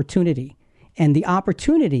an opportunity. And the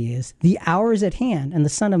opportunity is the hour is at hand and the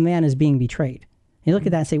Son of Man is being betrayed. You look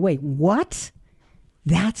at that and say, wait, what?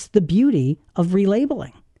 That's the beauty of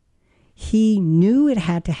relabeling. He knew it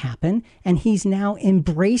had to happen, and he's now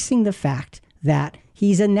embracing the fact that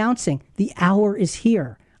he's announcing the hour is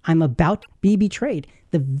here. I'm about to be betrayed.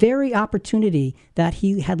 The very opportunity that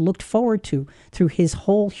he had looked forward to through his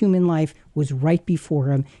whole human life was right before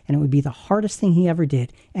him, and it would be the hardest thing he ever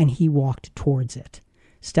did, and he walked towards it.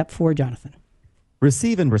 Step 4, Jonathan.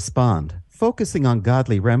 Receive and respond. Focusing on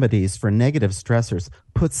godly remedies for negative stressors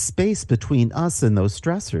puts space between us and those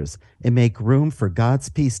stressors and make room for God's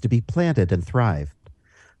peace to be planted and thrive.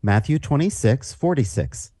 Matthew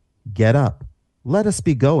 26:46. Get up. Let us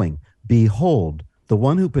be going. Behold, the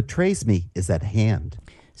one who betrays me is at hand.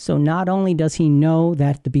 So not only does he know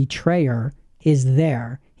that the betrayer is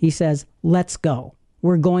there, he says, let's go.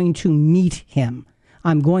 We're going to meet him.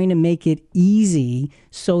 I'm going to make it easy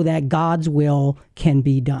so that God's will can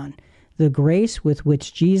be done. The grace with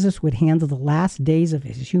which Jesus would handle the last days of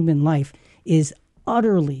his human life is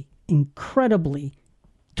utterly, incredibly,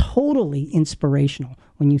 totally inspirational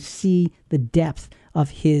when you see the depth of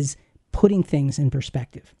his putting things in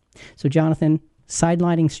perspective. So, Jonathan,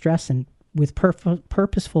 sidelining stress and with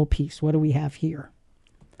purposeful peace, what do we have here?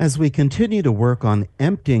 As we continue to work on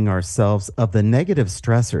emptying ourselves of the negative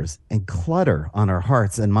stressors and clutter on our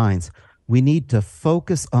hearts and minds, we need to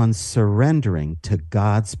focus on surrendering to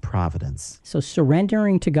God's providence. So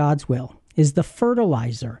surrendering to God's will is the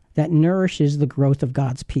fertilizer that nourishes the growth of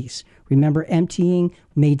God's peace. Remember, emptying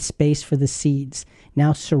made space for the seeds.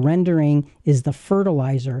 Now surrendering is the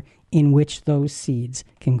fertilizer in which those seeds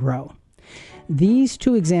can grow. These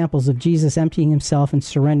two examples of Jesus emptying himself and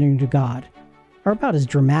surrendering to God are about as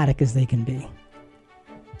dramatic as they can be.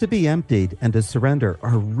 To be emptied and to surrender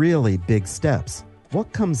are really big steps.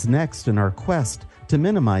 What comes next in our quest to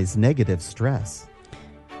minimize negative stress?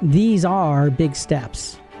 These are big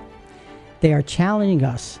steps. They are challenging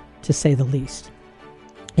us, to say the least.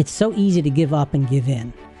 It's so easy to give up and give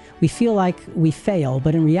in. We feel like we fail,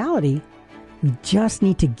 but in reality, we just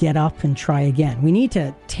need to get up and try again. We need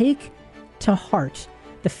to take to heart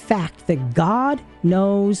the fact that God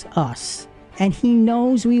knows us, and he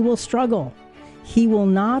knows we will struggle. He will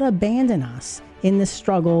not abandon us in the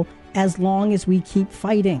struggle as long as we keep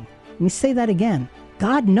fighting. Let me say that again.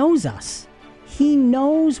 God knows us. He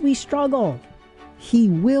knows we struggle. He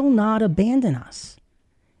will not abandon us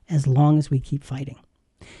as long as we keep fighting.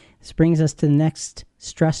 This brings us to the next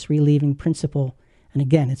stress-relieving principle. And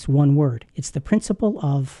again, it's one word. It's the principle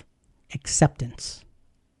of acceptance.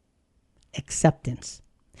 acceptance.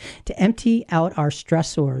 To empty out our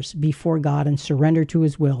stressors before God and surrender to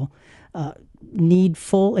his will, need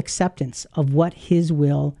full acceptance of what his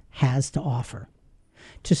will has to offer.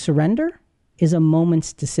 To surrender is a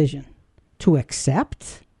moment's decision. To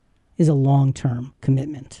accept is a long-term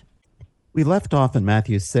commitment. We left off in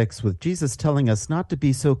Matthew 6 with Jesus telling us not to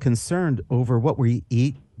be so concerned over what we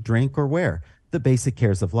eat, drink, or wear, the basic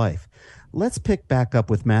cares of life. Let's pick back up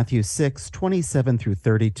with Matthew 6:27 through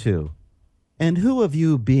 32. And who of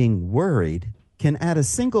you, being worried, can add a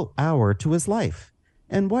single hour to his life?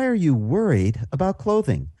 And why are you worried about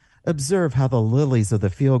clothing? Observe how the lilies of the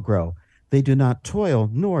field grow. They do not toil,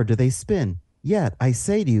 nor do they spin. Yet I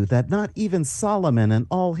say to you that not even Solomon in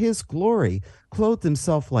all his glory clothed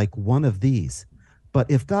himself like one of these.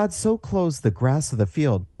 But if God so clothes the grass of the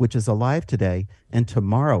field, which is alive today, and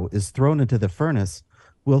tomorrow is thrown into the furnace,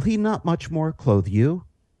 will he not much more clothe you?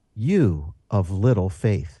 You of little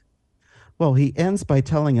faith. Well, he ends by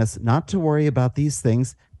telling us not to worry about these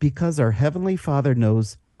things because our Heavenly Father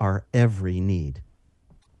knows our every need.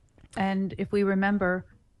 And if we remember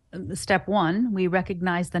step one, we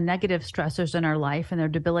recognize the negative stressors in our life and their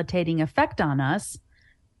debilitating effect on us.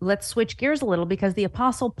 Let's switch gears a little because the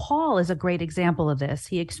Apostle Paul is a great example of this.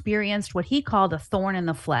 He experienced what he called a thorn in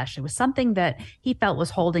the flesh. It was something that he felt was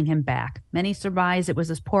holding him back. Many surmise it was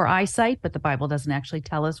his poor eyesight, but the Bible doesn't actually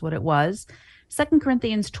tell us what it was. 2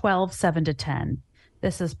 Corinthians 12:7-10.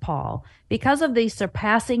 This is Paul. Because of the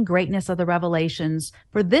surpassing greatness of the revelations,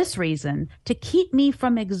 for this reason, to keep me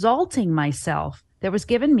from exalting myself, there was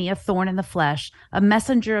given me a thorn in the flesh, a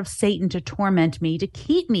messenger of Satan to torment me, to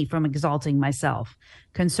keep me from exalting myself.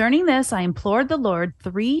 Concerning this, I implored the Lord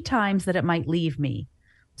 3 times that it might leave me.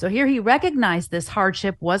 So here he recognized this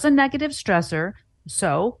hardship was a negative stressor,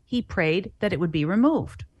 so he prayed that it would be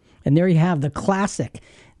removed. And there you have the classic.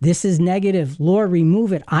 This is negative. Lord,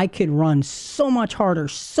 remove it. I could run so much harder,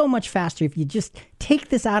 so much faster. If you just take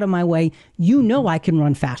this out of my way, you know I can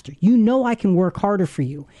run faster. You know I can work harder for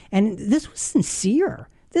you. And this was sincere.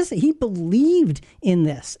 He believed in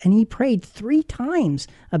this, and he prayed 3 times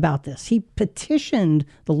about this. He petitioned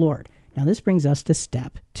the Lord. Now, this brings us to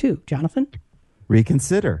step 2. Jonathan?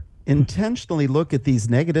 Reconsider. Intentionally look at these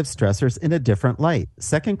negative stressors in a different light.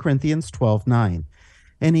 2 Corinthians 12:9.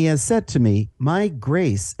 And he has said to me, my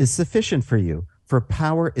grace is sufficient for you, for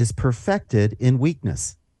power is perfected in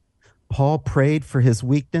weakness. Paul prayed for his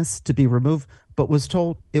weakness to be removed, but was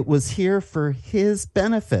told it was here for his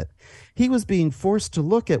benefit. He was being forced to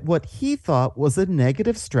look at what he thought was a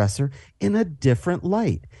negative stressor in a different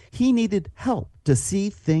light. He needed help to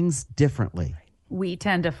see things differently. We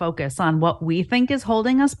tend to focus on what we think is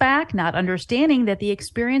holding us back, not understanding that the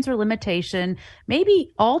experience or limitation may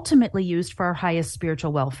be ultimately used for our highest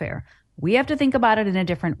spiritual welfare. We have to think about it in a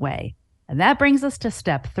different way. And that brings us to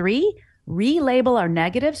step 3, relabel our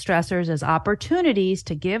negative stressors as opportunities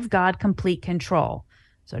to give God complete control.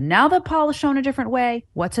 So now that Paul has shown a different way,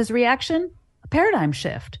 what's his reaction? A paradigm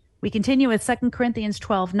shift. We continue with 2 Corinthians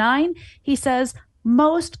 12:9. He says,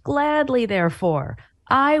 most gladly, therefore,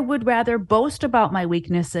 I would rather boast about my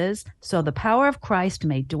weaknesses so the power of Christ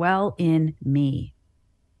may dwell in me.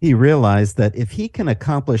 He realized that if he can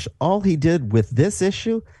accomplish all he did with this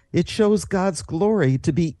issue, it shows God's glory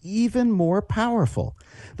to be even more powerful.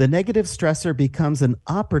 The negative stressor becomes an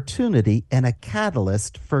opportunity and a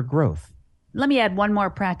catalyst for growth. Let me add one more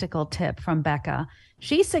practical tip from Becca.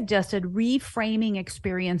 She suggested reframing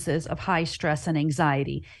experiences of high stress and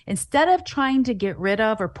anxiety. Instead of trying to get rid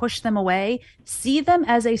of or push them away, see them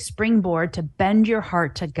as a springboard to bend your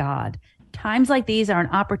heart to God. Times like these are an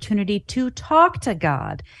opportunity to talk to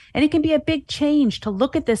God. And it can be a big change to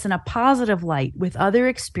look at this in a positive light with other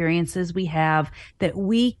experiences we have that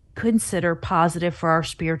we consider positive for our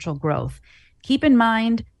spiritual growth. Keep in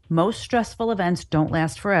mind, most stressful events don't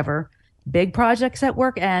last forever. Big projects at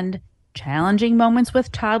work end. Challenging moments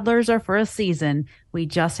with toddlers are for a season. We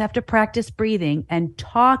just have to practice breathing and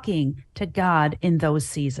talking to God in those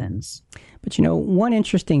seasons. But one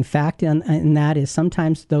interesting fact in that is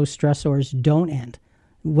sometimes those stressors don't end.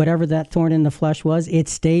 Whatever that thorn in the flesh was, it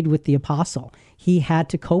stayed with the apostle. He had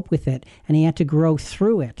to cope with it, and he had to grow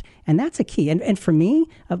through it. And that's a key. And for me,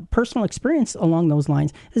 a personal experience along those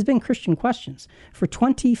lines has been Christian Questions. For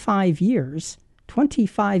 25 years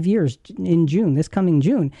in June, this coming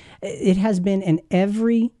June, it has been an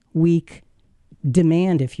every week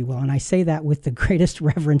demand, if you will, and I say that with the greatest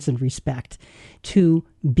reverence and respect, to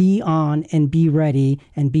be on and be ready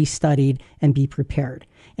and be studied and be prepared.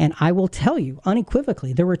 And I will tell you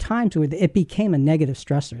unequivocally, there were times where it became a negative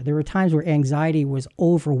stressor. There were times where anxiety was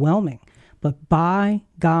overwhelming. But by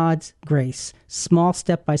God's grace, small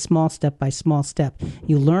step by small step by small step,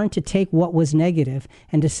 you learn to take what was negative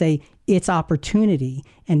and to say it's opportunity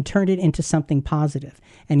and turn it into something positive.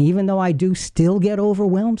 And even though I do still get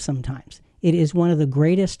overwhelmed sometimes, it is one of the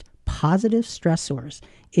greatest positive stressors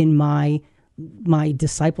in my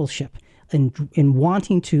discipleship and in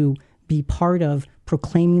wanting to be part of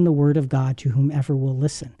proclaiming the word of God to whomever will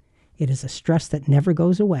listen. It is a stress that never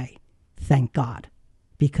goes away. Thank God,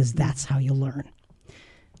 because that's how you learn.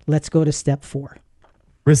 Let's go to step 4.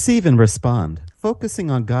 Receive and respond. Focusing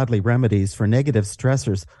on godly remedies for negative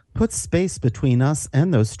stressors puts space between us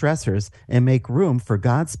and those stressors and make room for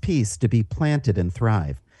God's peace to be planted and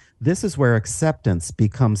thrive. This is where acceptance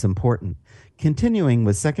becomes important. Continuing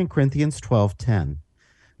with 2 Corinthians 12:10.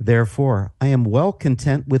 Therefore, I am well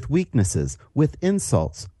content with weaknesses, with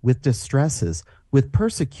insults, with distresses, with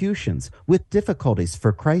persecutions, with difficulties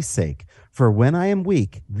for Christ's sake. For when I am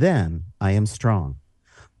weak, then I am strong.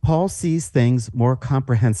 Paul sees things more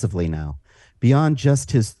comprehensively now. Beyond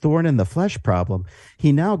just his thorn in the flesh problem,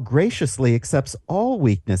 he now graciously accepts all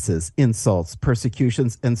weaknesses, insults,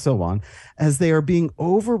 persecutions, and so on, as they are being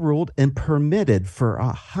overruled and permitted for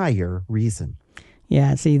a higher reason.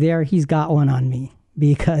 Yeah, see, there he's got one on me,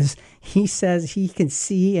 because he says he can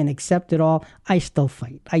see and accept it all. I still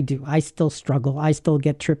fight. I do. I still struggle. I still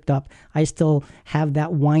get tripped up. I still have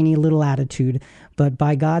that whiny little attitude. But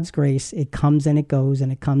by God's grace, it comes and it goes,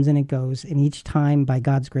 and it comes and it goes. And each time, by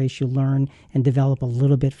God's grace, you learn and develop a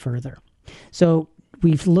little bit further. So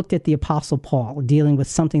we've looked at the Apostle Paul dealing with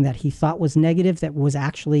something that he thought was negative that was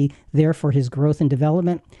actually there for his growth and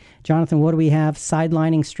development. Jonathan, what do we have?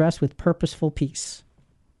 Sidelining stress with purposeful peace.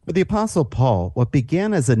 For the Apostle Paul, what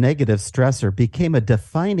began as a negative stressor became a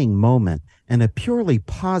defining moment and a purely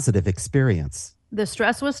positive experience. The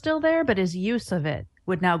stress was still there, but his use of it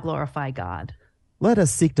would now glorify God. Let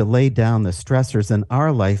us seek to lay down the stressors in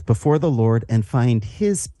our life before the Lord and find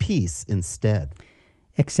his peace instead.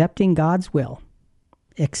 Accepting God's will,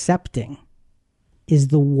 accepting, is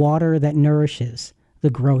the water that nourishes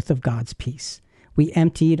the growth of God's peace. We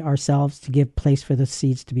emptied ourselves to give place for the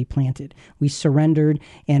seeds to be planted. We surrendered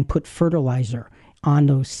and put fertilizer on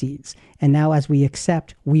those seeds. And now as we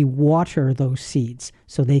accept, we water those seeds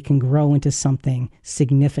so they can grow into something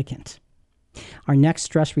significant. Our next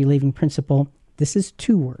stress relieving principle, this is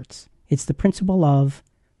 2 words. It's the principle of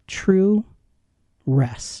true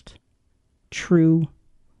rest. True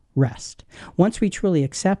rest. Once we truly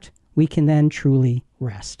accept, we can then truly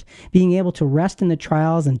rest. Being able to rest in the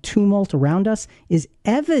trials and tumult around us is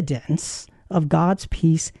evidence of God's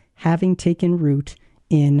peace having taken root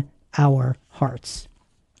in our hearts.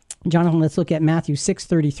 Jonathan, let's look at Matthew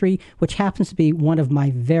 6:33, which happens to be one of my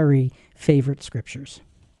very favorite scriptures.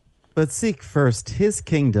 But seek first his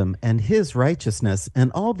kingdom and his righteousness,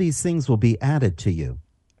 and all these things will be added to you.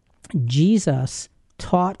 Jesus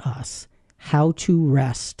taught us how to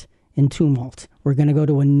rest in tumult. We're going to go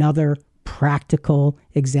to another practical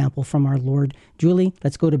example from our Lord. Julie,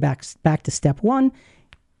 let's go to back to step 1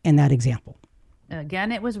 and that example.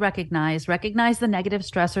 Again, it was recognize the negative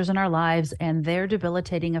stressors in our lives and their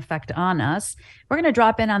debilitating effect on us. We're going to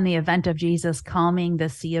drop in on the event of Jesus calming the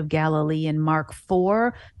Sea of Galilee in Mark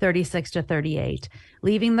 4:36-38.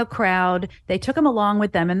 Leaving the crowd, they took him along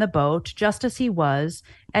with them in the boat, just as he was,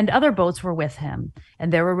 and other boats were with him.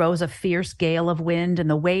 And there arose a fierce gale of wind, and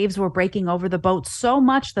the waves were breaking over the boat so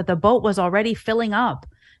much that the boat was already filling up.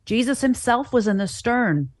 Jesus himself was in the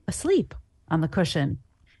stern, asleep on the cushion.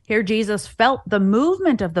 Here Jesus felt the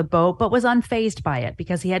movement of the boat, but was unfazed by it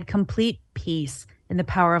because he had complete peace in the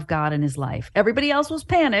power of God in his life. Everybody else was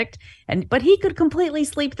panicked, but he could completely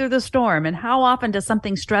sleep through the storm. And how often does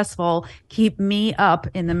something stressful keep me up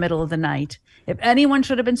in the middle of the night? If anyone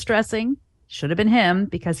should have been stressing, should have been him,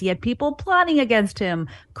 because he had people plotting against him.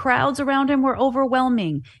 Crowds around him were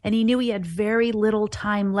overwhelming, and he knew he had very little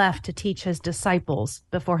time left to teach his disciples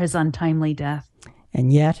before his untimely death.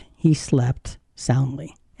 And yet he slept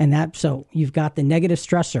soundly. So you've got the negative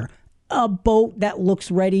stressor, a boat that looks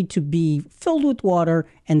ready to be filled with water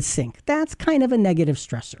and sink. That's kind of a negative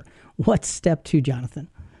stressor. What's step 2, Jonathan?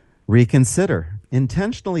 Reconsider.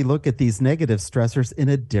 Intentionally look at these negative stressors in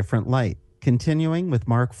a different light. Continuing with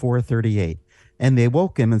Mark 4:38. And they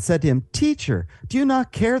woke him and said to him, "Teacher, do you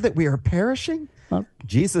not care that we are perishing?"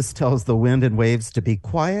 Jesus tells the wind and waves to be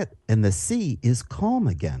quiet, and the sea is calm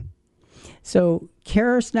again. So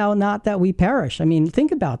cares now not that we perish. I mean,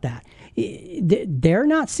 think about that. They're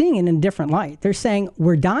not seeing it in a different light. They're saying,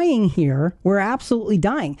 we're dying here. We're absolutely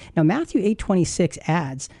dying. Now, Matthew 8:26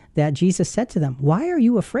 adds that Jesus said to them, "Why are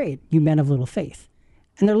you afraid, you men of little faith?"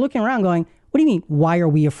 And they're looking around going, What do you mean, why are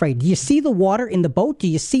we afraid? Do you see the water in the boat? Do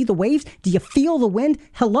you see the waves? Do you feel the wind?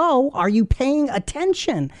 Hello, are you paying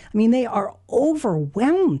attention? I mean, they are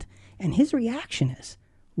overwhelmed. And his reaction is,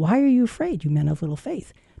 why are you afraid, you men of little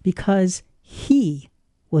faith? Because he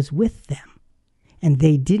was with them. And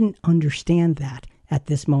they didn't understand that at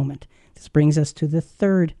this moment. This brings us to the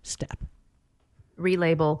third step.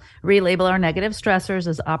 Relabel our negative stressors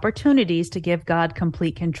as opportunities to give God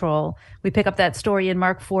complete control. We pick up that story in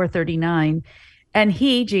Mark 4:39. And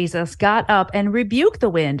he, Jesus, got up and rebuked the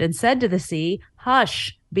wind and said to the sea,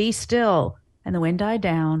 "Hush, be still." And the wind died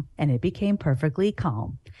down, and it became perfectly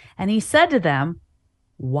calm. And he said to them,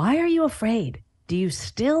 "Why are you afraid? Do you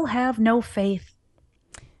still have no faith?"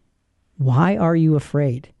 Why are you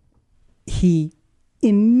afraid? He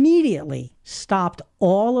immediately stopped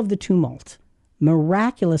all of the tumult,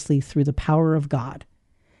 miraculously through the power of God,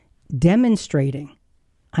 demonstrating,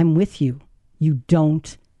 I'm with you. You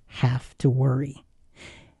don't have to worry.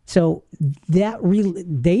 So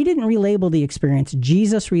they didn't relabel the experience.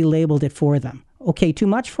 Jesus relabeled it for them. Okay, too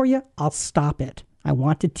much for you? I'll stop it. I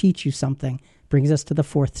want to teach you something. Brings us to the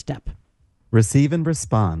fourth step. Receive and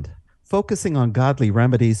respond. Focusing on godly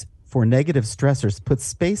remedies for negative stressors puts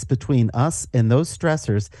space between us and those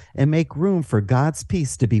stressors and make room for God's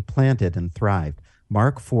peace to be planted and thrive.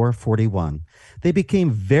 Mark 4:41. They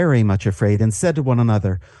became very much afraid and said to one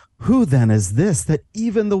another, "Who then is this that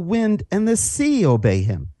even the wind and the sea obey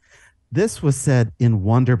him?" This was said in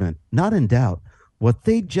wonderment, not in doubt. What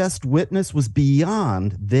they just witnessed was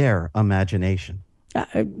beyond their imagination.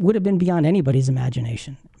 It would have been beyond anybody's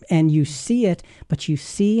imagination. And you see it, but you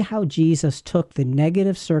see how Jesus took the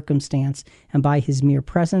negative circumstance and by his mere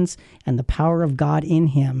presence and the power of God in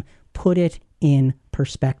him, put it in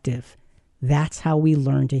perspective. That's how we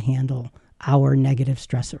learn to handle our negative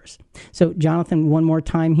stressors. So, Jonathan, one more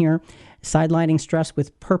time here. Sidelining stress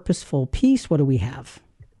with purposeful peace. What do we have?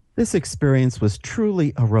 This experience was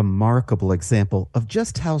truly a remarkable example of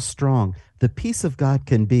just how strong the peace of God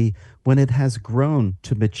can be when it has grown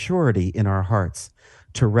to maturity in our hearts.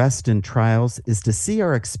 To rest in trials is to see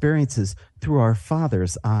our experiences through our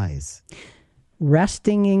Father's eyes.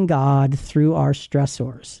 Resting in God through our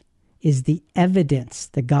stressors is the evidence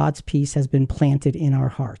that God's peace has been planted in our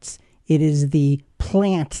hearts. It is the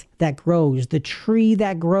plant that grows, the tree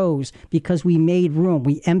that grows because we made room,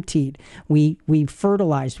 we emptied, we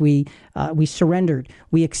fertilized, we surrendered,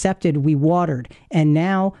 we accepted, we watered, and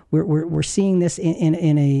now we're seeing this in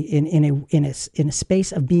a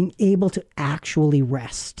space of being able to actually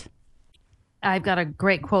rest. I've got a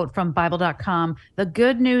great quote from Bible.com. The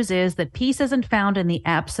good news is that peace isn't found in the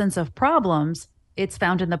absence of problems; it's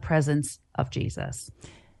found in the presence of Jesus,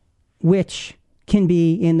 which can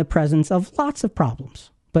be in the presence of lots of problems.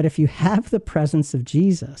 But if you have the presence of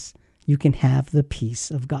Jesus, you can have the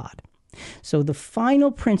peace of God. So the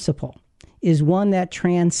final principle is one that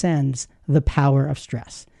transcends the power of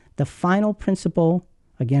stress. The final principle,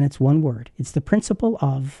 again, it's one word. It's the principle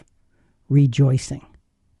of rejoicing.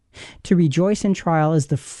 To rejoice in trial is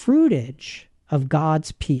the fruitage of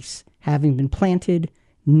God's peace, having been planted,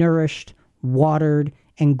 nourished, watered,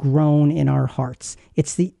 and grown in our hearts.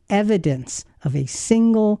 It's the evidence of a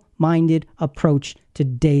single-minded approach to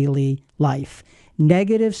daily life.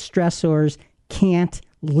 Negative stressors can't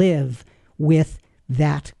live with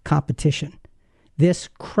that competition. This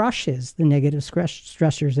crushes the negative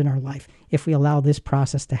stressors in our life if we allow this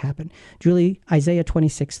process to happen. Julie, Isaiah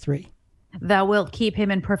 26:3. Thou wilt keep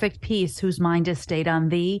him in perfect peace, whose mind is stayed on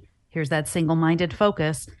thee. Here's that single-minded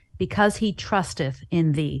focus. Because he trusteth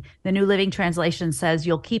in thee. The New Living Translation says,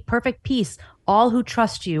 you'll keep perfect peace, all who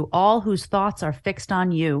trust you, all whose thoughts are fixed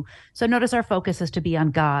on you. So notice our focus is to be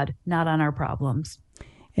on God, not on our problems.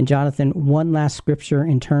 And Jonathan, one last scripture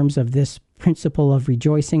in terms of this principle of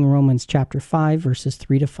rejoicing, Romans chapter 5, verses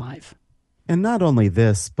 3-5. And not only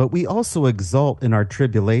this, but we also exult in our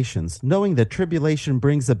tribulations, knowing that tribulation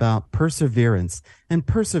brings about perseverance, and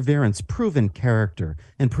perseverance proven character,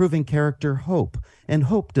 and proven character hope. And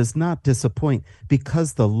hope does not disappoint,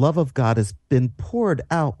 because the love of God has been poured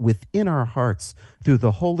out within our hearts through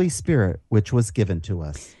the Holy Spirit, which was given to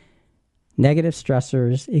us. Negative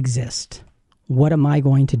stressors exist. What am I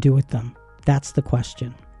going to do with them? That's the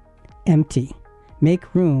question. Empty.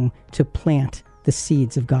 Make room to plant the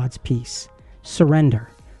seeds of God's peace. Surrender.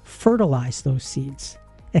 Fertilize those seeds.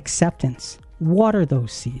 Acceptance. Water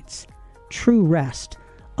those seeds. True rest.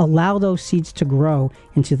 Allow those seeds to grow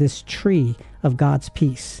into this tree of God's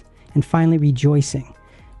peace. And finally, rejoicing.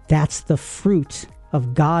 That's the fruit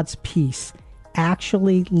of God's peace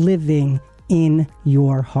actually living in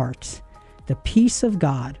your heart. The peace of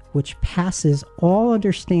God, which passes all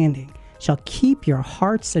understanding, shall keep your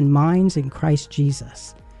hearts and minds in Christ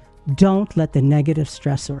Jesus. Don't let the negative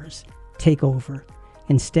stressors take over.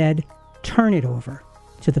 Instead, turn it over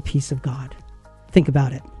to the peace of God. Think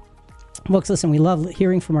about it. Folks, listen, we love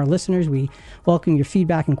hearing from our listeners. We welcome your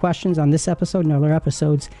feedback and questions on this episode and other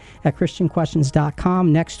episodes at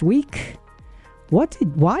ChristianQuestions.com. Next week,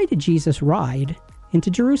 why did Jesus ride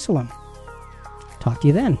into Jerusalem? Talk to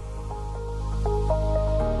you then.